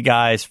Plan B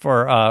guys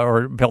for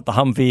or built the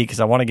Humvee, because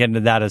I want to get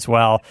into that as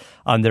well.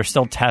 They're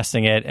still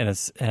testing it,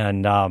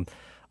 and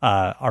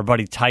our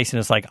buddy Tyson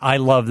is like, I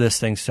love this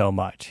thing so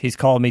much. He's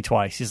called me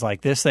twice. He's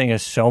like, this thing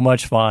is so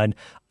much fun.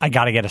 I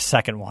got to get a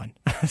second one.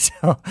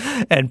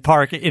 And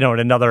Park, in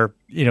another,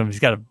 he's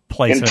got a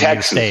place in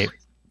another state.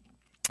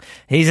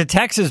 He's a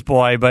Texas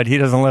boy, but he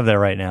doesn't live there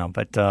right now.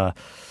 But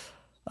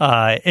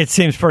it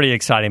seems pretty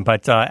exciting.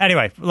 But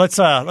anyway, let's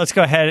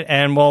go ahead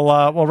and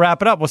we'll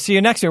wrap it up. We'll see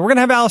you next week. We're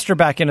gonna have Alistair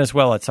back in as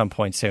well at some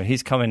point soon.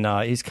 He's coming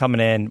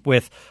in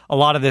with a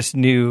lot of this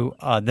new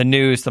the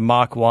news, the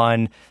Mach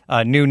 1,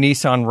 new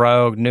Nissan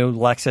Rogue, new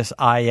Lexus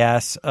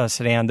IS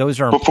sedan.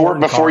 Those are before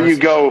cars.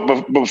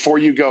 Before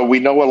you go, we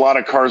know a lot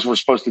of cars were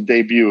supposed to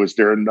debut. Is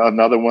there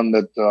another one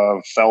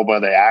that fell by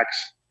the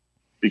axe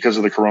because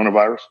of the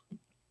coronavirus?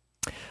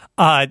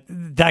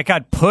 That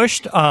got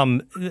pushed.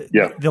 The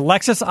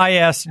Lexus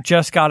IS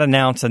just got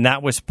announced, and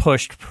that was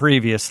pushed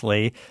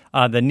previously.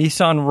 The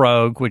Nissan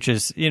Rogue, which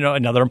is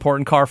another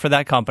important car for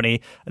that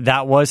company,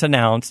 that was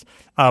announced.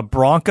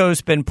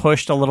 Bronco's been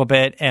pushed a little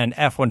bit, and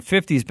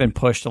F-150's been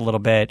pushed a little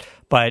bit,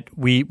 but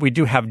we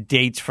do have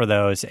dates for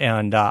those.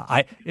 And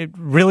it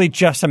really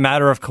just a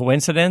matter of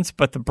coincidence,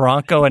 but the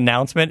Bronco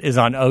announcement is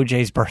on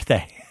OJ's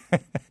birthday.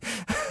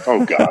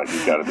 Oh God,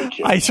 you gotta be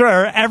kidding! I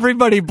swear,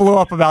 everybody blew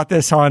up about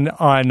this on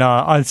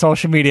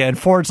social media, and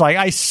Ford's like,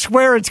 I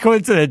swear it's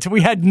coincidence. We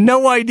had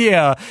no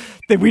idea.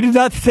 That we did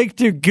not think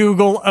to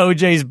Google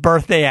OJ's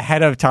birthday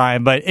ahead of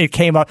time, but it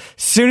came up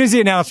as soon as the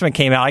announcement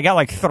came out. I got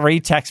like 3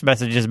 text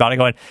messages about it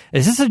going,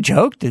 is this a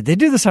joke? Did they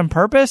do this on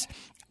purpose?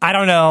 I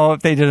don't know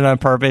if they did it on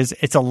purpose.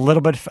 It's a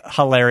little bit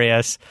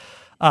hilarious.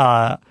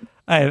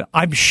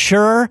 I'm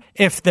sure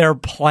if their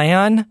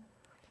plan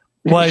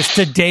was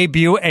to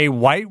debut a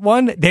white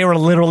one, they were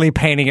literally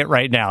painting it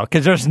right now,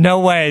 because there's no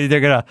way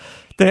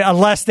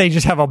unless they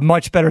just have a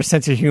much better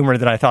sense of humor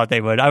than I thought they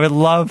would. I would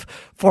love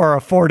for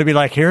a Ford to be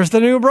like, here's the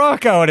new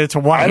Bronco, and it's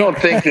white. I don't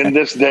think in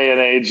this day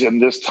and age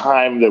and this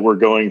time that we're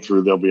going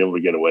through, they'll be able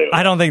to get away with it.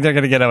 I don't think they're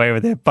going to get away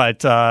with it, but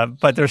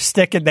they're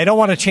sticking. They don't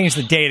want to change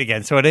the date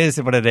again, so it is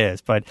what it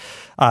is. But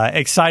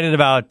excited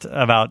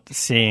about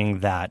seeing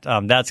that.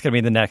 That's going to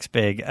be the next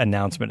big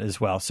announcement as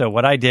well. So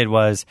what I did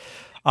was,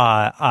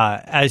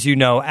 as you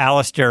know,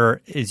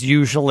 Alistair is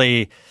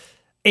usually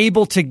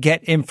able to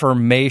get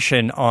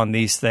information on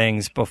these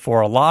things before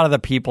a lot of the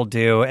people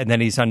do, and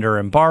then he's under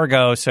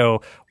embargo.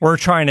 So we're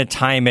trying to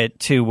time it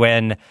to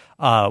when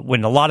a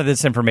lot of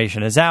this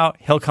information is out.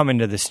 He'll come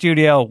into the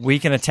studio. We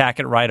can attack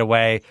it right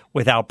away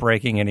without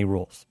breaking any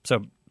rules.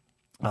 So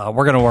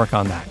we're going to work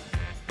on that.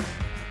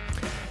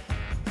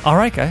 All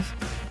right, guys.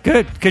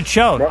 Good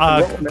show.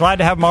 Glad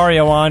to have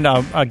Mario on.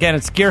 Again,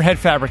 it's Gearhead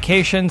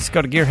Fabrications.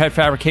 Go to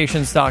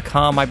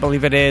gearheadfabrications.com, I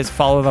believe it is.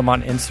 Follow them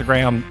on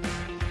Instagram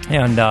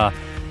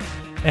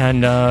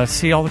and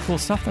see all the cool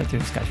stuff that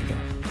these guys are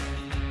doing.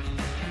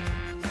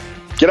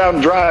 Get out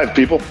and drive,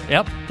 people.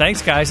 Yep.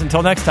 Thanks, guys.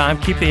 Until next time,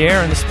 keep the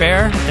air and the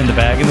spare in the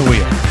bag and the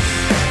wheel.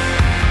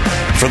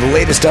 For the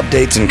latest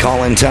updates and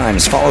call-in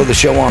times, follow the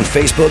show on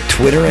Facebook,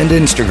 Twitter, and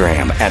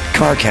Instagram at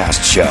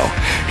CarCast Show.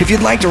 If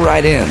you'd like to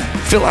write in,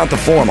 fill out the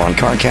form on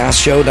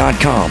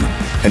CarCastShow.com.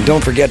 And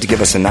don't forget to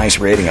give us a nice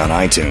rating on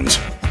iTunes.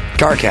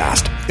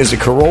 CarCast is a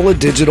Corolla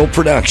Digital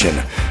production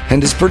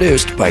and is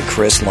produced by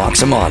Chris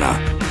Loxamana.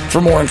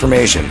 For more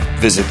information,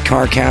 visit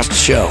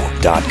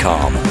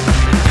CarCastShow.com.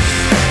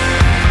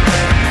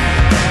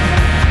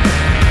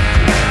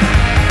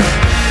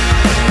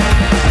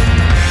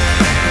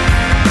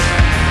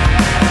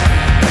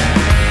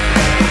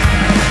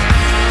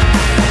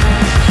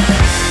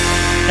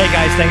 Hey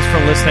guys, thanks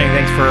for listening.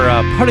 Thanks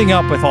for putting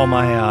up with all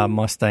my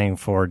Mustang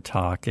Ford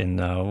talk, and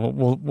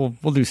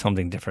we'll do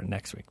something different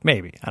next week.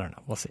 Maybe, I don't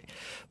know. We'll see.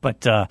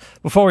 But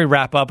before we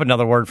wrap up,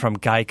 another word from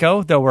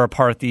Geico. Though we're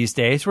apart these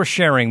days, we're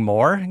sharing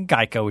more.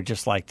 Geico would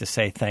just like to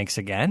say thanks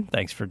again.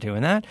 Thanks for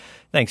doing that.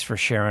 Thanks for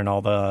sharing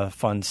all the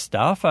fun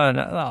stuff.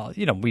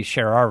 And we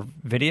share our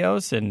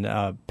videos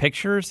and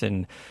pictures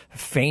and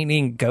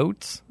fainting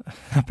goats.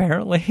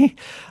 Apparently,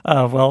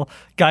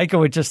 Geico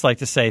would just like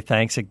to say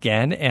thanks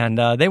again, and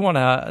they want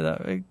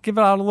to give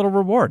out a little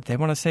reward. They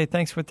want to say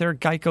thanks with their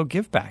Geico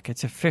Give Back.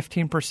 It's a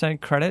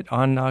 15% credit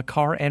on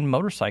car and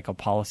motorcycle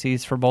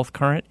policies for both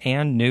current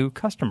and new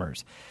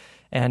customers.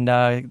 And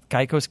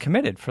Geico's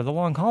committed for the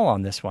long haul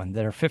on this one.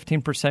 Their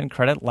 15%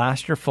 credit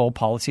lasts your full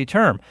policy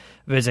term.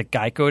 Visit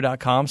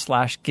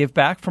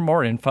geico.com/giveback for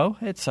more info.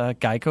 It's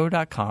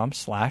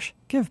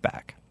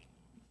geico.com/giveback.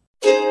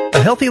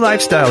 A healthy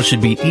lifestyle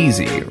should be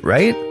easy,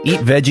 right?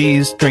 Eat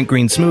veggies, drink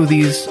green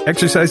smoothies,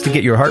 exercise to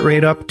get your heart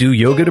rate up, do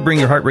yoga to bring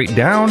your heart rate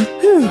down.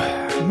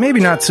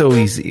 Maybe not so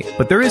easy,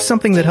 but there is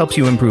something that helps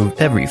you improve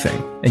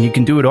everything, and you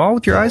can do it all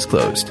with your eyes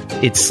closed.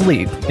 It's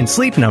sleep, and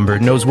Sleep Number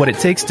knows what it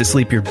takes to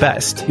sleep your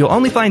best. You'll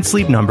only find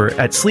Sleep Number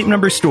at Sleep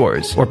Number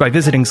stores or by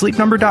visiting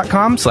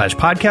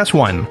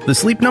sleepnumber.com/podcast1. The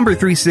Sleep Number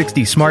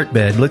 360 smart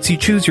bed lets you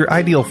choose your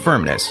ideal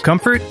firmness,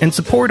 comfort, and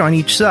support on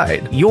each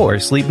side, your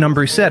Sleep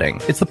Number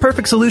setting. It's the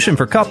perfect solution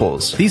for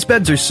couples. These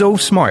beds are so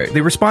smart, they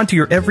respond to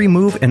your every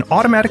move and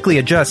automatically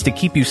adjust to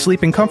keep you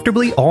sleeping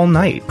comfortably all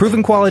night.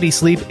 Proven quality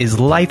sleep is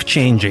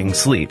life-changing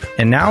sleep.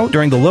 And now,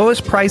 during the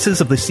lowest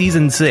prices of the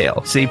season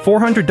sale, save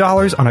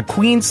 $400 on a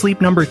Queen Sleep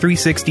Number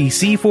 360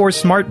 C4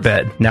 smart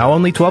bed, now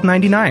only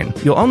 $12.99.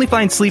 You'll only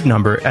find Sleep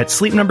Number at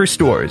Sleep Number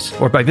stores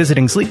or by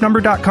visiting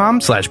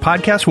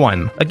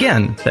sleepnumber.com/podcast1.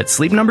 Again, that's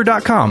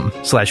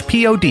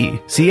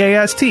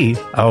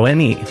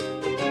sleepnumber.com/PODCASTONE.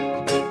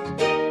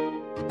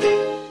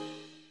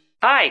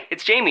 Hi,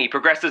 it's Jamie,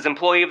 Progressive's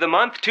Employee of the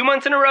Month, 2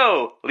 months in a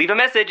row. Leave a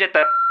message at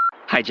the...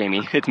 Hi,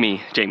 Jamie. It's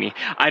me, Jamie.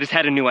 I just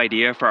had a new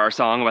idea for our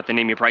song about the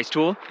Name Your Price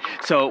tool.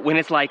 So when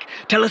it's like,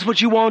 tell us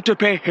what you want to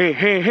pay, hey,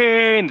 hey,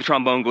 hey, and the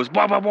trombone goes,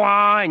 blah, blah,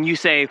 blah, and you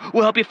say,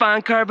 we'll help you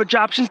find coverage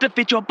options to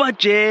fit your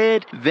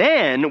budget.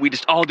 Then we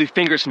just all do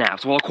finger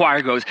snaps while a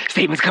choir goes,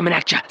 savings coming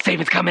at ya,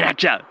 savings coming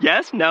at ya.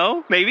 Yes?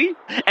 No? Maybe?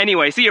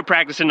 Anyway, see your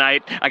practice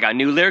tonight. I got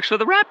new lyrics for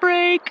the rap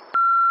break.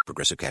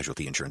 Progressive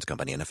Casualty Insurance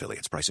Company and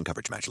Affiliates. Price and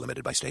coverage match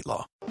limited by state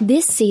law.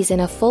 This season,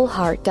 a full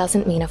heart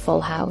doesn't mean a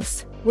full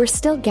house. We're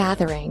still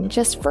gathering,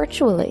 just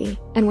virtually,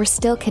 and we're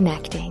still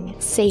connecting,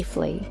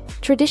 safely.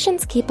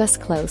 Traditions keep us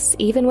close,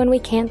 even when we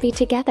can't be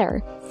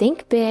together.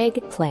 Think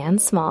big, plan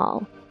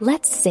small.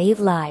 Let's save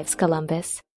lives, Columbus.